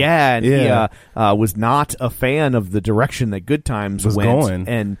writing he was not a fan of the direction that Good Times went going.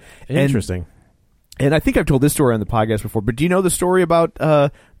 And Interesting. And I think I've told this story on the podcast before, but do you know the story about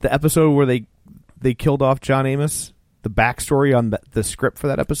the episode where they killed off John Amos? The backstory on the script for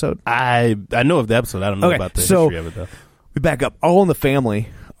that episode? I know of the episode. I don't know about the history of it though. We back up. All in the Family.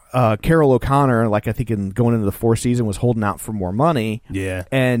 Carol O'Connor, I think going into the fourth season, was holding out for more money. Yeah.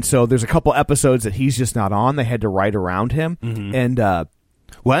 And so there's a couple episodes that he's just not on. They had to write around him. And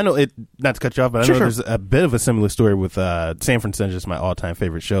Well, I know it. Not to cut you off, but I Sure, know sure. there's a bit of a similar story with Sanford and Son, my all-time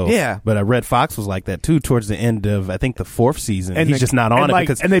favorite show. Yeah. But Red Fox was like that too. Towards the end of I think the 4th season, he's just not on it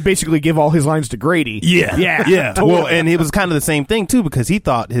because and they basically give all his lines to Grady. yeah. Totally. Well, and it was kind of the same thing too because he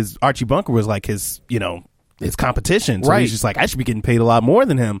thought his Archie Bunker was like his his competition. So Right. he's just like, I should be getting paid a lot more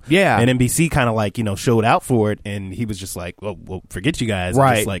than him. Yeah. And NBC kind of like, showed out for it. And he was just like, well, forget you guys. Right.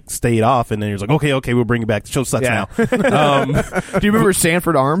 And just like stayed off. And then he was like, okay, we'll bring it back. The show sucks Yeah. now. Do you remember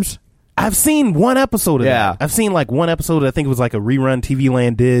Sanford Arms? I've seen one episode of Yeah. that. I've seen like one episode. I think it was like a rerun TV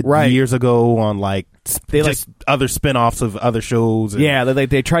Land did Right. years ago on like They, just other spin-offs of other shows. And Yeah,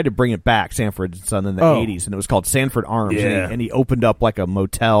 they tried to bring it back, Sanford and Son, in the 80s, and it was called Sanford Arms. Yeah. And he opened up like a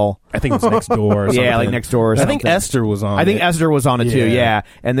motel. I think it was Next Door. Or something. Yeah, like Next Door or I think something. Esther was on. I think it. Esther was on it too, Yeah. yeah.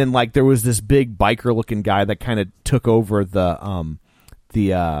 And then like there was this big biker looking guy that kind of took over the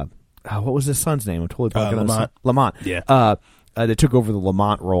what was his son's name? I'm totally blanking on his son. Lamont. Yeah. That took over the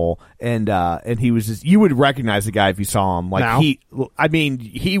Lamont role, and he was just, you would recognize the guy if you saw him. Like Now? he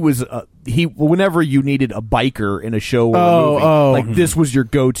was whenever you needed a biker in a show or a Oh, movie, oh. like this was your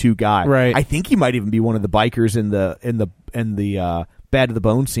go-to guy. Right. I think he might even be one of the bikers in the Bad to the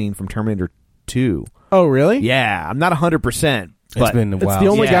Bone scene from Terminator 2. Oh, really? Yeah, I'm not 100%. But It's been a It's while. the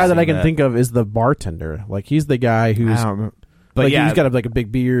only Yeah, guy that I I've seen can think of is the bartender. Like he's the guy who's I don't remember. But like yeah, he's got like a big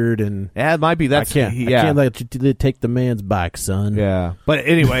beard and yeah, it might be. That's I can't Yeah, let you take the man's bike, son. yeah. But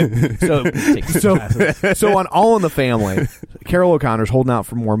anyway, so on All in the Family, Carol O'Connor's holding out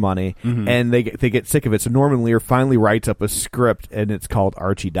for more money, and they get sick of it. So Norman Lear finally writes up a script, and it's called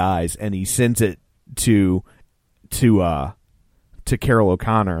Archie Dies, and he sends it to Carol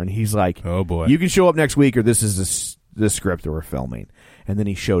O'Connor, and he's like, Oh, boy. you can show up next week, or this is the script that we're filming. And then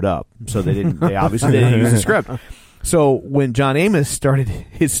he showed up, so they obviously didn't use the script. So when John Amos started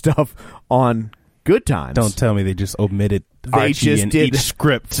his stuff on Good Times, Don't tell me they just omitted Archie just in did each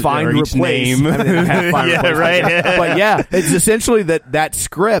script find or each replace. name. I mean, they have find Yeah, replace. right. But yeah, it's essentially that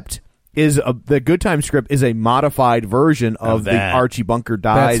script is the Good Time script is a modified version of the that. Archie Bunker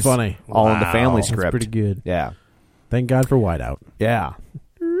Dies. That's funny. All in the Wow. Family That's script. pretty good. Yeah, Thank God for Whiteout. yeah.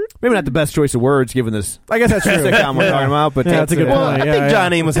 Maybe not the best choice of words given this. I guess that's true. Sitcom we're talking about, but Yeah, that's a good Well, point. I Yeah, think yeah.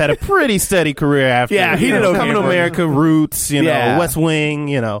 John Amos had a pretty steady career after. Yeah, he did okay Coming to for him. America, Roots, Yeah. West Wing,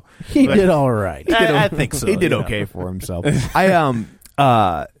 He But- did all right. I think so. He did okay for himself. And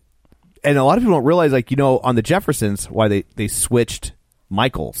a lot of people don't realize, like, on the Jeffersons, why they switched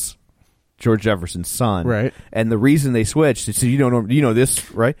Michaels, George Jefferson's son, Right. And the reason they switched, so you know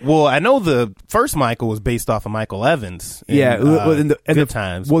this, right? Well, I know the first Michael was based off of Michael Evans. In, Good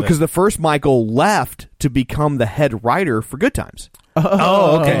Times. Well, but- because the first Michael left to become the head writer for Good Times.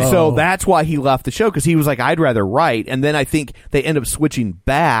 Oh, okay. So that's why he left the show, because he was like, I'd rather write. And then I think they end up switching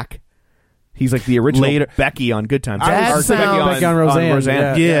back. He's like the original Later- Becky on Good Times. That Or sounds- Becky on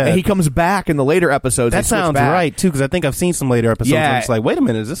Roseanne. Yeah. And he comes back in the later episodes. That they switch sounds back. right too, because I think I've seen some later episodes. Yeah. Where it's like, wait a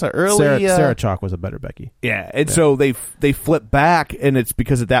minute, is this an early? Sarah Chalk was a better Becky. Yeah, and so they flip back, and it's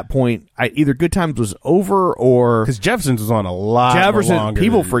because at that point, either Good Times was over or Because Jefferson's was on a lot Jefferson. longer.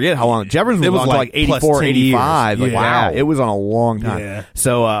 People forget how long Jefferson was It was on to like like plus 84, 10 85. years. Like, Yeah. yeah, it was on a long time. Yeah.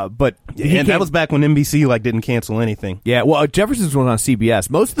 So, but he and came- that was back when NBC like didn't cancel anything. yeah. Well, Jefferson's was on CBS.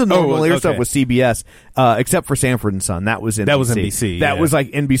 Most of the normal later stuff okay. was CBS, except for Sanford and Son. That was NBC. That was NBC, That yeah. was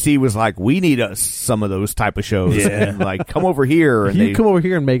like NBC was like, we need some of those type of shows. Yeah. And like, come over here. And You they, come over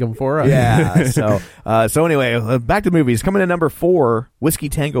here and make them for us. Yeah. So anyway, back to the movies. Coming in number 4, Whiskey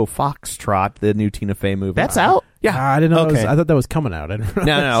Tango Foxtrot, the new Tina Fey movie. That's out? Yeah. I didn't know. Okay. I thought that was coming out. I didn't realize.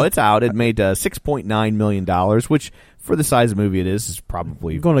 No, it's out. It made $6.9 million, which for the size of movie it is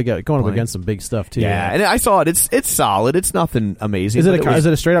probably going up plenty. against some big stuff too. Yeah, and I saw it. It's solid. It's nothing amazing. Is it but is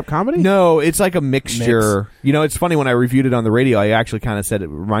it a straight up comedy? No, it's like a mixture. It's funny, when I reviewed it on the radio, I actually kind of said it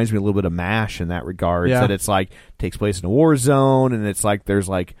reminds me a little bit of MASH in that regard. Yeah. That it's like takes place in a war zone, and it's like there's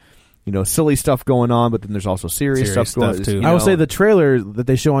like silly stuff going on, but then there's also serious stuff going on too. I will say the trailer that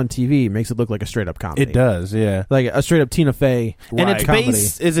they show on TV makes it look like a straight up comedy. It does, yeah. like a straight up Tina Fey And it's comedy.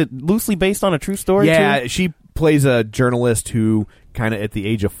 based. Is it loosely based on a true story? Yeah, too? she plays a journalist who kind of at the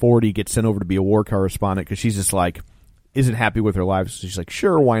age of 40 gets sent over to be a war correspondent because she's just like isn't happy with her life. So she's like,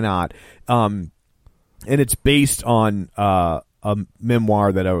 sure, why not? And it's based on a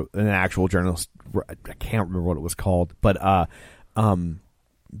memoir that an actual journalist, I can't remember what it was called, but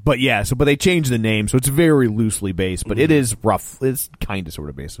yeah, but they changed the name, so it's very loosely based, but it is rough. It's kind of sort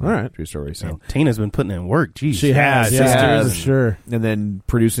of based on All a right. true story. So, Man, Tina's been putting in work. Jeez, She has, Yeah, yeah, sisters. for sure. and then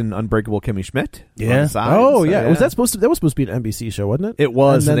producing Unbreakable Kimmy Schmidt. Yeah. on the side. Oh So, yeah, was that supposed to be an NBC show, wasn't it? It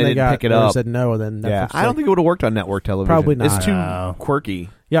was, and then they didn't pick it up. Said no, and then Yeah, Netflix I don't think it would have worked on network television. Probably not. It's too No. quirky.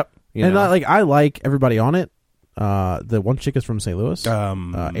 Yep. You And know? I like everybody on it. The one chick is from St. Louis.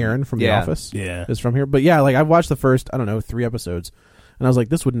 Aaron from The Yeah. Office. Yeah. Is from here. But yeah, like I've watched the first, I don't know, 3 episodes, and I was like,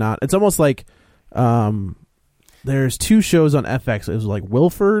 this would not. It's almost like there's 2 shows on FX. It was like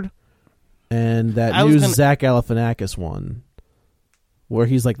Wilford and that new Zach Galifianakis one, where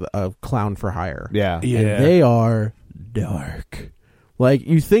he's like a clown for hire. Yeah. And they are dark. Like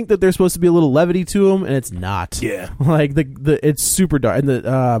you think that there's supposed to be a little levity to them, and it's not. Yeah. Like the it's super dark. And the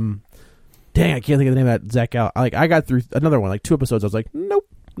dang, I can't think of the name of that Zach Gal. Like I got through another one, like 2 episodes. I was like, nope.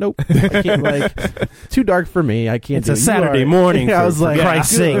 I can't, like too dark for me. I can't. It's a Saturday morning. Yeah, I was like,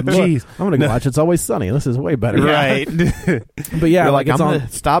 Christ's sake, jeez. I'm gonna go watch It's Always Sunny. This is way better, Right? But yeah, You're like I'm it's on. gonna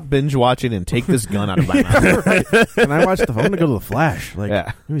stop binge watching and take this gun out of my mouth. And I watched I'm gonna go to the Flash.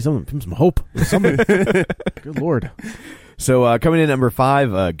 Like, maybe some hope. Something. Good Lord. So coming in number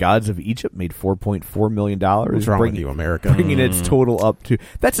 5, Gods of Egypt made $4.4 million. What's wrong with you, America? Bringing its total up to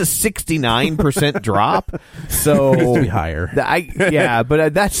that's a 69% drop. So It needs to be higher.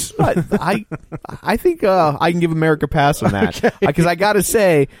 But that's I think I can give America a pass on that because I got to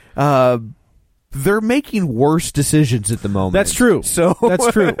say. They're making worse decisions at the moment. That's true. So that's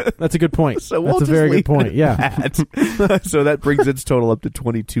true. That's a good point. So that's a very good point. Yeah. So that brings its total up to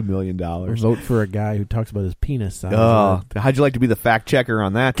 $22 million. Vote for a guy who talks about his penis size. How'd you like to be the fact checker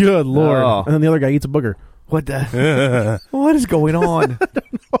on that? Good Lord. Oh. And then the other guy eats a booger. What the? What is going on?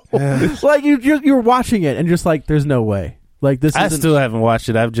 Like you're watching it and just like, there's no way. Like this. I still haven't watched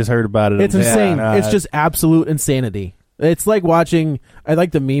it. I've just heard about it. It's insane. Yeah. It's just absolute insanity. It's like watching. I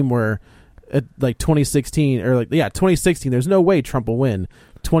like the meme where. Like 2016 or 2016 there's no way Trump will win.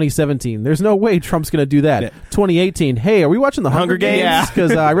 2017 there's no way Trump's gonna do that. 2018 hey, are we watching the Hunger Games?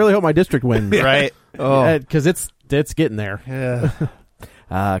 Because I really hope my district wins. Right. Because it's getting there.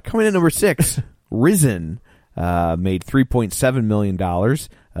 Yeah. Coming in number 6, Risen made $3.7 million,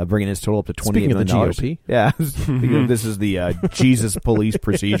 bringing its total up to $28 Speaking million. of the GOP. Yeah. This is the Jesus police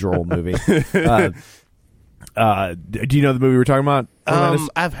procedural movie. Do you know the movie we're talking about?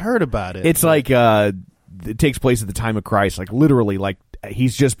 I've heard about it. It's like it takes place at the time of Christ, like literally, like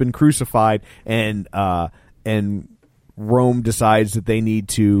he's just been crucified, and Rome decides that they need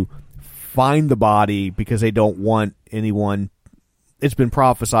to find the body because they don't want anyone. It's been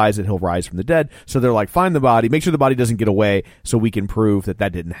prophesied that he'll rise from the dead, so they're like, find the body, make sure the body doesn't get away, so we can prove that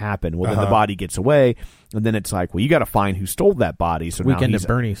didn't happen. Well, then the body gets away, and then it's like, well, you got to find who stole that body. So Weekend now at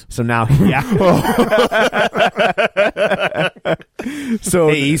Bernie's. So now, yeah. So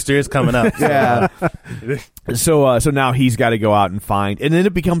hey, Easter is coming up. Yeah. So now he's got to go out and find, and then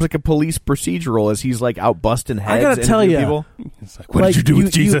it becomes like a police procedural as he's like out busting heads. I gotta tell you, people. It's like, what did you do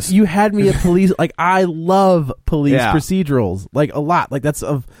with Jesus? You had me at police. Like I love police procedurals, like a lot. Like that's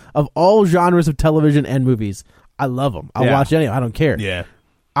of all genres of television and movies. I love them. I'll watch any. I don't care. Yeah.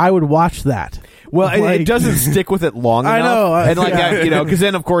 I would watch that. Well, like, it doesn't stick with it long enough. I know, and like because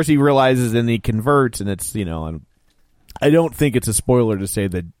then of course he realizes and he converts, and it's I don't think it's a spoiler to say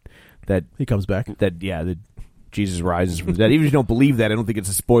that he comes back. That Jesus rises from the dead. Even if you don't believe that, I don't think it's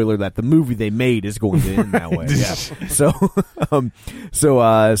a spoiler that the movie they made is going to end that way. Yeah. So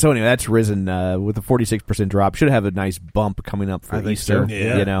anyway, that's Risen with a 46% drop. Should have a nice bump coming up for Easter. So.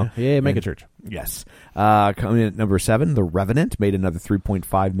 Yeah. Yeah, make a church. Yes. Coming in at number 7, The Revenant made another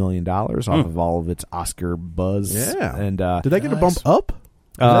 $3.5 million off of all of its Oscar buzz. Yeah. And did that get a bump up?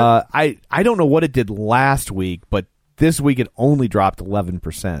 I don't know what it did last week, but this week it only dropped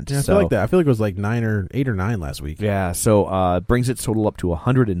 11%. Yeah, I feel like that. I feel like it was like 8 or 9 last week. Yeah, so brings its total up to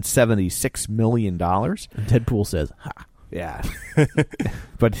 $176 million. And Deadpool says, "Ha." Yeah,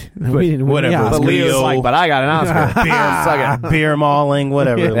 but whatever. Yeah, but Leo's like, but I got an Oscar. Beer mauling,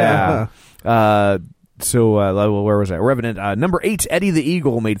 whatever. Yeah. So where was I? Revenant. Number 8, Eddie the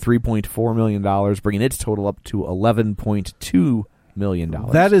Eagle made $3.4 million, bringing its total up to $11.2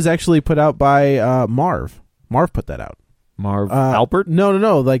 million. That is actually put out by Marv. Marv put that out. Marv Alpert?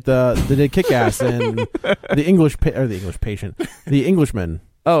 No. Like they did Kick-Ass and the Patient, the Englishman.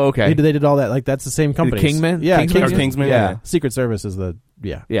 Oh, okay. They did all that. Like that's the same company. Kingman? Yeah, Kingsman. Yeah. Secret Service is the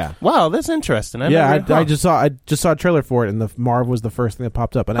Yeah. Wow, that's interesting. I just saw a trailer for it, and the Marv was the first thing that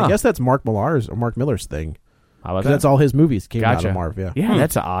popped up, and I guess that's Mark Miller's thing. How about that? That's all his movies came out Gotcha. of Marv. Yeah. Yeah,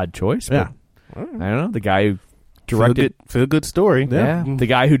 that's an odd choice. Yeah. I don't know. The guy who directed feel good story. Yeah. The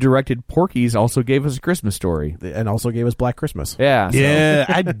guy who directed Porky's also gave us A Christmas Story. And also gave us Black Christmas. Yeah. So. Yeah,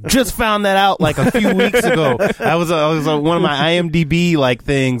 I just found that out like a few weeks ago. I was on one of my IMDb like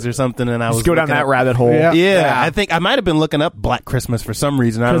things or something, and I was just go down that rabbit hole. Yeah. I think I might have been looking up Black Christmas for some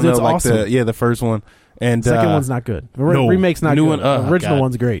reason. I don't know, it's like awesome. the first one, and Second one's not good. The no, remake's not new good. one, The original God.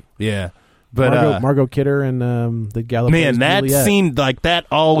 one's great. Yeah. But Margot Kidder and the gal. that man, plays that Juliet. scene, like that,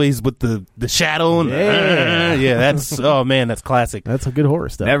 always with the shadow. And, yeah, that's that's classic. That's a good horror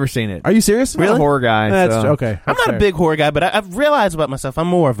stuff. Never seen it. Are you serious? I'm a horror guy. That's so. okay. I'm That's not fair. a big horror guy, but I've realized about myself I'm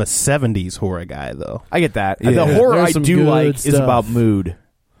more of a 70s horror guy, though. I get that. Yeah. The horror There's I some do good like is stuff. about mood.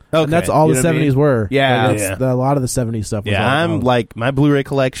 Okay. And that's all You the know what I 70s mean? were. Yeah. Like, that's a lot of the 70s stuff. Was Yeah, all I'm about. like my Blu-ray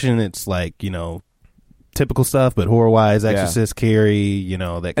collection. It's like typical stuff, but horror-wise, Exorcist, Carrie, that.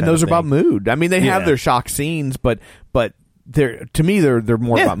 And kind those are of about thing. mood. I mean, they have Yeah. their shock scenes, but they're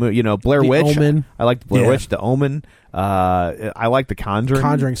more Yeah. about mood. Blair The Witch. Omen. I like Blair Yeah. Witch, The Omen. I like The Conjuring.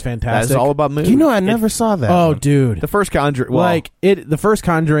 Conjuring's fantastic. That's all about mood. I never saw that. Oh, one. dude. The first Conjuring. Well, The first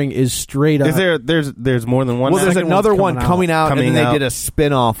Conjuring is straight up. Is there's more than one? well, there's second another one's one coming out. coming out, and then Coming they out. did a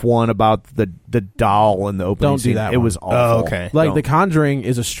spin-off one about the doll in the opening Don't do scene. that It one. was awful. Oh, okay. Like Don't. The Conjuring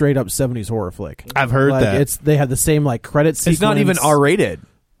is a straight up 70s horror flick. I've heard like, that. They have the same like credit sequence. It's not even R-rated.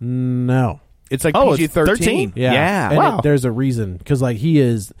 No. It's like Oh, it's PG-13. 13? Yeah. And Wow. there's a reason because like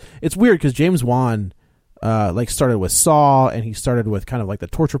it's weird because James Wan started with Saw and he started with kind of like the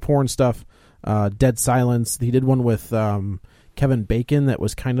torture porn stuff. Dead Silence. He did one with Kevin Bacon that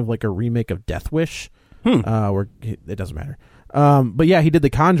was kind of like a remake of Death Wish. Where it doesn't matter. But yeah, he did The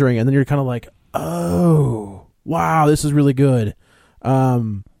Conjuring, and then you're kind of like, oh wow, this is really good.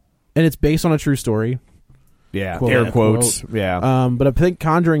 And it's based on a true story. Yeah, Quote, air unquote. quotes. Yeah. But I think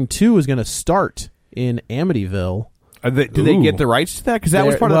Conjuring 2 is going to start in Amityville. Do they get the rights to that? Because that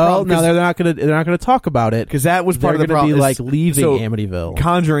was part of the problem. No, they're not going to talk about it Because that was part of the they're problem. gonna be is- like leaving so Amityville.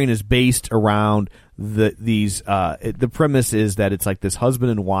 Conjuring is based around the premise is that it's like this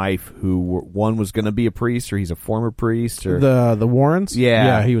husband and wife who one was going to be a priest or he's a former priest or The Warrens.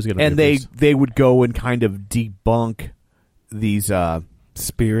 Yeah, he was going to. and be a they would go and kind of debunk these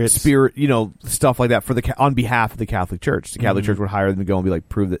Spirits. spirit, stuff like that on behalf of the Catholic Church. The Catholic Church would hire them to go and be like,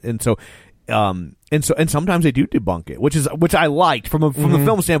 prove that, and sometimes they do debunk it, which I liked from the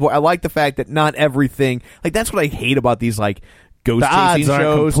film standpoint. I like the fact that not everything, like that's what I hate about these like ghost The odds chasing aren't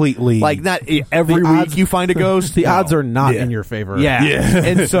shows. completely- Like not every The week odds- you find a ghost. The No. odds are not Yeah. in your favor. Yeah, Yeah.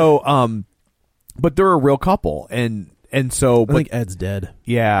 and so but they're a real couple, and so I but think Ed's dead.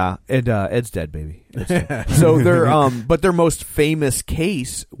 yeah, and Ed's dead, baby. Ed's dead. So but their most famous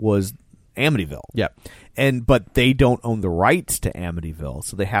case was Amityville. Yep. But they don't own the rights to Amityville,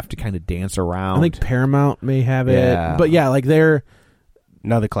 so they have to kind of dance around. I think Paramount may have it. Yeah. But yeah, like they're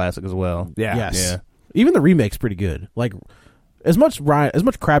Another classic as well. yeah, yes. Yeah. Even the remake's pretty good. Like as much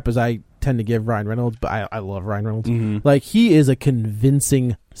crap as I tend to give Ryan Reynolds, but I love Ryan Reynolds. Mm-hmm. Like he is a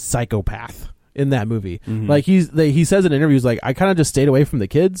convincing psychopath in that movie. Mm-hmm. Like he says in interviews like I kind of just stayed away from the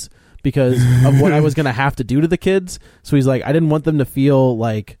kids because of what I was going to have to do to the kids. So he's like I didn't want them to feel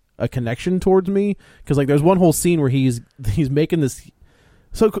like a connection towards me because like there's one whole scene where he's making this.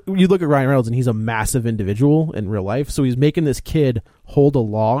 So you look at Ryan Reynolds and he's a massive individual in real life. So he's making this kid hold a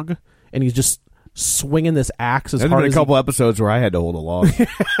log and he's just swinging this axe as There's hard been a as couple episodes where I had to hold a log.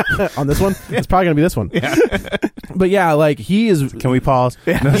 on this one. It's probably gonna be this one. Yeah. But yeah, like he is. Can we pause?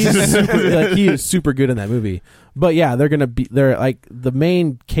 He is super good in that movie. But yeah, they're like the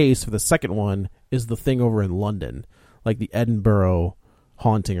main case for the second one is the thing over in London, like the Edinburgh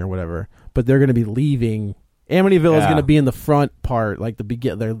haunting or whatever. But they're gonna be leaving. Amityville is Yeah. going to be in the front part, like the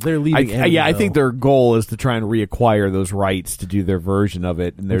begin. They're leaving. Amityville. I think their goal is to try and reacquire those rights to do their version of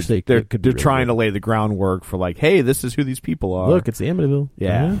it, and Which they they're could be really trying good. to lay the groundwork for like, hey, this is who these people are. Look, it's the Amityville.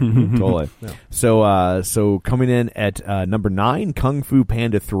 yeah, totally. Yeah. So coming in at number 9, Kung Fu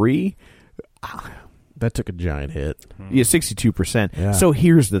Panda 3. That took a giant hit. Yeah, 62%. Yeah. So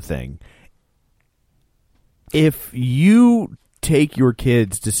here's the thing: if you take your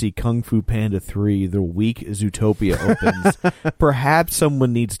kids to see Kung Fu Panda 3 the week Zootopia opens, perhaps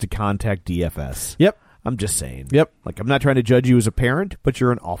someone needs to contact DFS. Yep. I'm just saying. Yep. Like, I'm not trying to judge you as a parent, but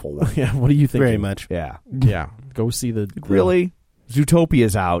you're an awful one. Yeah. What do you think? Very much. Yeah. Yeah. Go see the Really?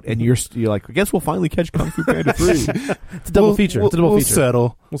 Zootopia's out, and you're like, I guess we'll finally catch Kung Fu Panda 3. It's a double feature. It's a double we'll feature.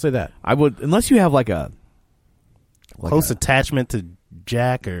 settle. We'll say that. I would, unless you have like a Close attachment to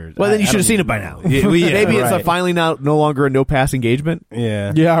Jack or... well, then you I should have don't seen it by now. Maybe it's right. finally no longer a no pass engagement.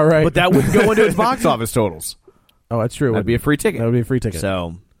 Yeah. Yeah. Right. But that wouldn't go into its box office totals. Oh, that's true. That'd be a free ticket. That would be a free ticket.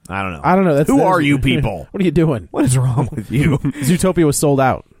 So I don't know. I don't know. Who are you people? What are you doing? What is wrong with you? Zootopia was sold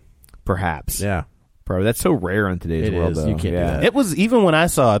out. Perhaps. Yeah. Bro, that's so rare in today's It world. is. Though. You can't do that. It was, even when I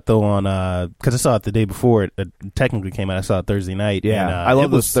saw it though on, because I saw it the day before it technically came out. I saw it Thursday night. Yeah, and, I love it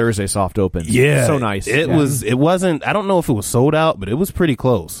those was, Thursday soft opens. Yeah, so nice. It wasn't. I don't know if it was sold out, but it was pretty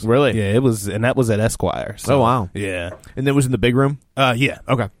close. Really? Yeah, it was, and that was at Esquire. So, Oh, wow. Yeah, And then it was in the big room. Yeah.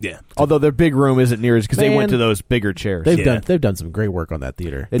 Okay. Yeah. Although their big room isn't near as because they Man, went to those bigger chairs. They've done some great work on that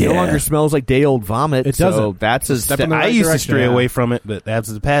theater. It no longer smells like day old vomit. It so doesn't. that's a step in the I right used to direction. stray away from it, but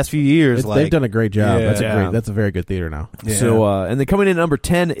after the past few years, They've done a great job. Yeah. That's a very good theater now. Yeah. So, and then coming in at number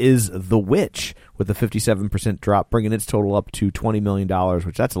 10 is The Witch with a 57% drop, bringing its total up to $20 million,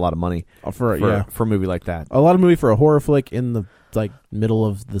 which that's a lot of money for a movie like that. A lot of movie for a horror flick in the middle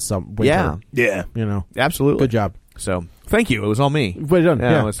of the winter. Yeah. You know, Absolutely. good job. So, thank you. It was all me. Well done.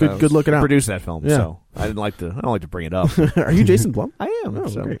 Yeah, it was- good looking out. Produced that film. Yeah. So I don't like to bring it up. Are you Jason Blum? I am. Oh,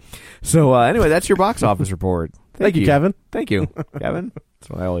 so great. so anyway, that's your box office report. Thank you, Kevin. Thank you, Kevin. That's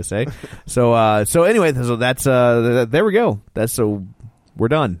what I always say. So anyway, so that's there we go. We're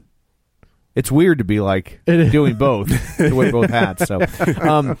done. It's weird to be like doing both, to wear both hats.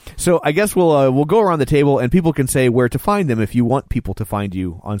 So I guess we'll go around the table and people can say where to find them if you want people to find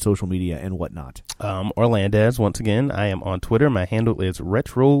you on social media and whatnot. Orlandez, once again, I am on Twitter. My handle is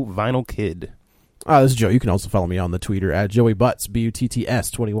Retro Vinyl Kid. This is Joe. You can also follow me on the Twitter at Joey Butts,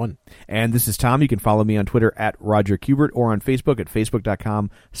 BUTTS21. And this is Tom. You can follow me on Twitter at Roger Kubert or on Facebook at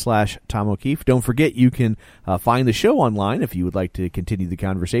facebook.com/Tom O'Keefe. Don't forget, you can find the show online if you would like to continue the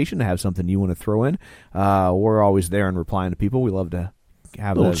conversation, to have something you want to throw in. We're always there and replying to people. We love to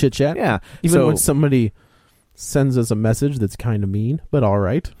have A little chit chat. Yeah. Even when somebody sends us a message that's kind of mean, but all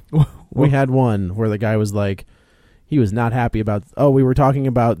right. We had one where the guy was like, he was not happy about. We were talking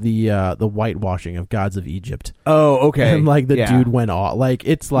about the whitewashing of gods of Egypt. Oh, okay. And the dude went off.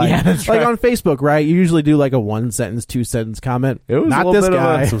 It's like that's right. on Facebook, right? You usually do a 1 sentence, 2 sentence comment. It was not a this little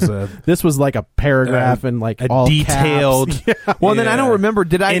guy. bit of This was like a paragraph and all detailed. caps. Well, then I don't remember.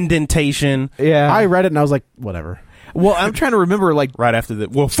 Did I? Indentation. Yeah. I read it and I was like, whatever. Well, I'm trying to remember. Right after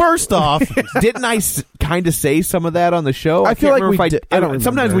that. Well, first off, didn't I kind of say some of that on the show? I feel can't like remember we if did. I don't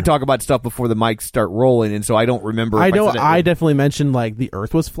Sometimes remember. we talk about stuff before the mics start rolling, and so I don't remember. I if know said it. I definitely mentioned the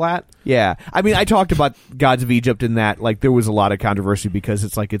Earth was flat. Yeah, I mean, I talked about gods of Egypt in that there was a lot of controversy because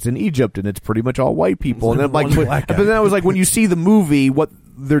it's it's in Egypt and it's pretty much all white people, and then one black guy. but then I was like, when you see the movie, what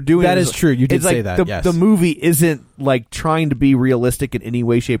they're doing That is true. You did it's say that, yes. The movie isn't trying to be realistic in any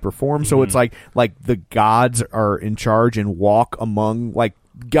way, shape, or form. So it's like the gods are in charge and walk among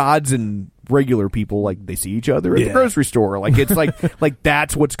gods and regular people, they see each other at the grocery store. It's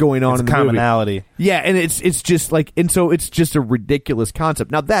that's what's going on in the commonality. movie. Yeah, and it's just and so it's just a ridiculous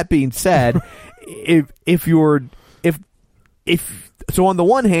concept. Now that being said, if so on the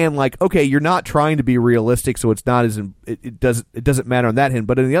one hand, okay, you're not trying to be realistic, so it's not as it doesn't matter on that hand.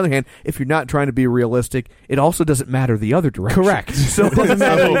 But on the other hand, if you're not trying to be realistic, it also doesn't matter the other direction. Correct. So it doesn't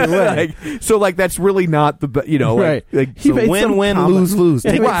matter either way. That's really not the Right. He So made some win-win, comment- lose-lose.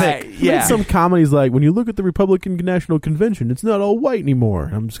 Yeah, Take he a made- pick. he made some comedies when you look at the Republican National Convention, it's not all white anymore.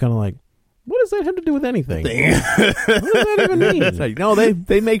 And I'm just kind of what does that have to do with anything? What does that even mean? It's no,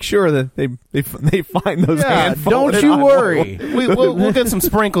 they make sure that they find those. Yeah, handful don't and you unload. worry. We'll get some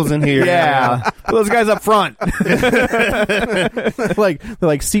sprinkles in here. Yeah, those guys up front. They're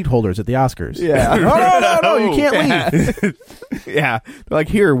like seat holders at the Oscars. Yeah. No, you can't leave. Yeah, they're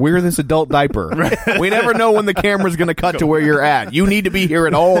here, wear this adult diaper. We never know when the camera's going to cut to where you're at. You need to be here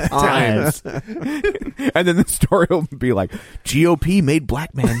at all times. And then the story will be GOP made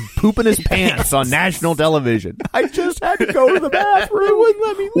black man poop in his pants on national television. I just had to go to the bathroom. They wouldn't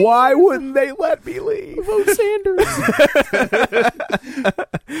let me leave. Why wouldn't they let me leave? Vote Sanders.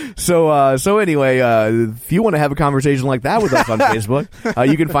 So anyway, if you want to have a conversation like that with us on Facebook,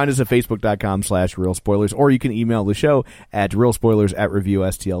 you can find us at facebook.com/Real Spoilers, or you can email the show at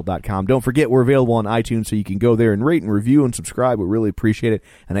realspoilers@reviewstl.com. Don't forget, we're available on iTunes, so you can go there and rate and review and subscribe. We really appreciate it.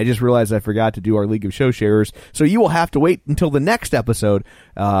 And I just realized I forgot to do our League of Show Sharers, so you will have to wait until the next episode,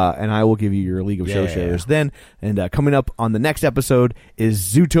 and I will give you your League of Show Sharers then. And coming up on the next episode is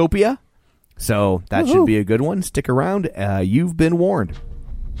Zootopia, so that should be a good one. Stick around. You've been warned.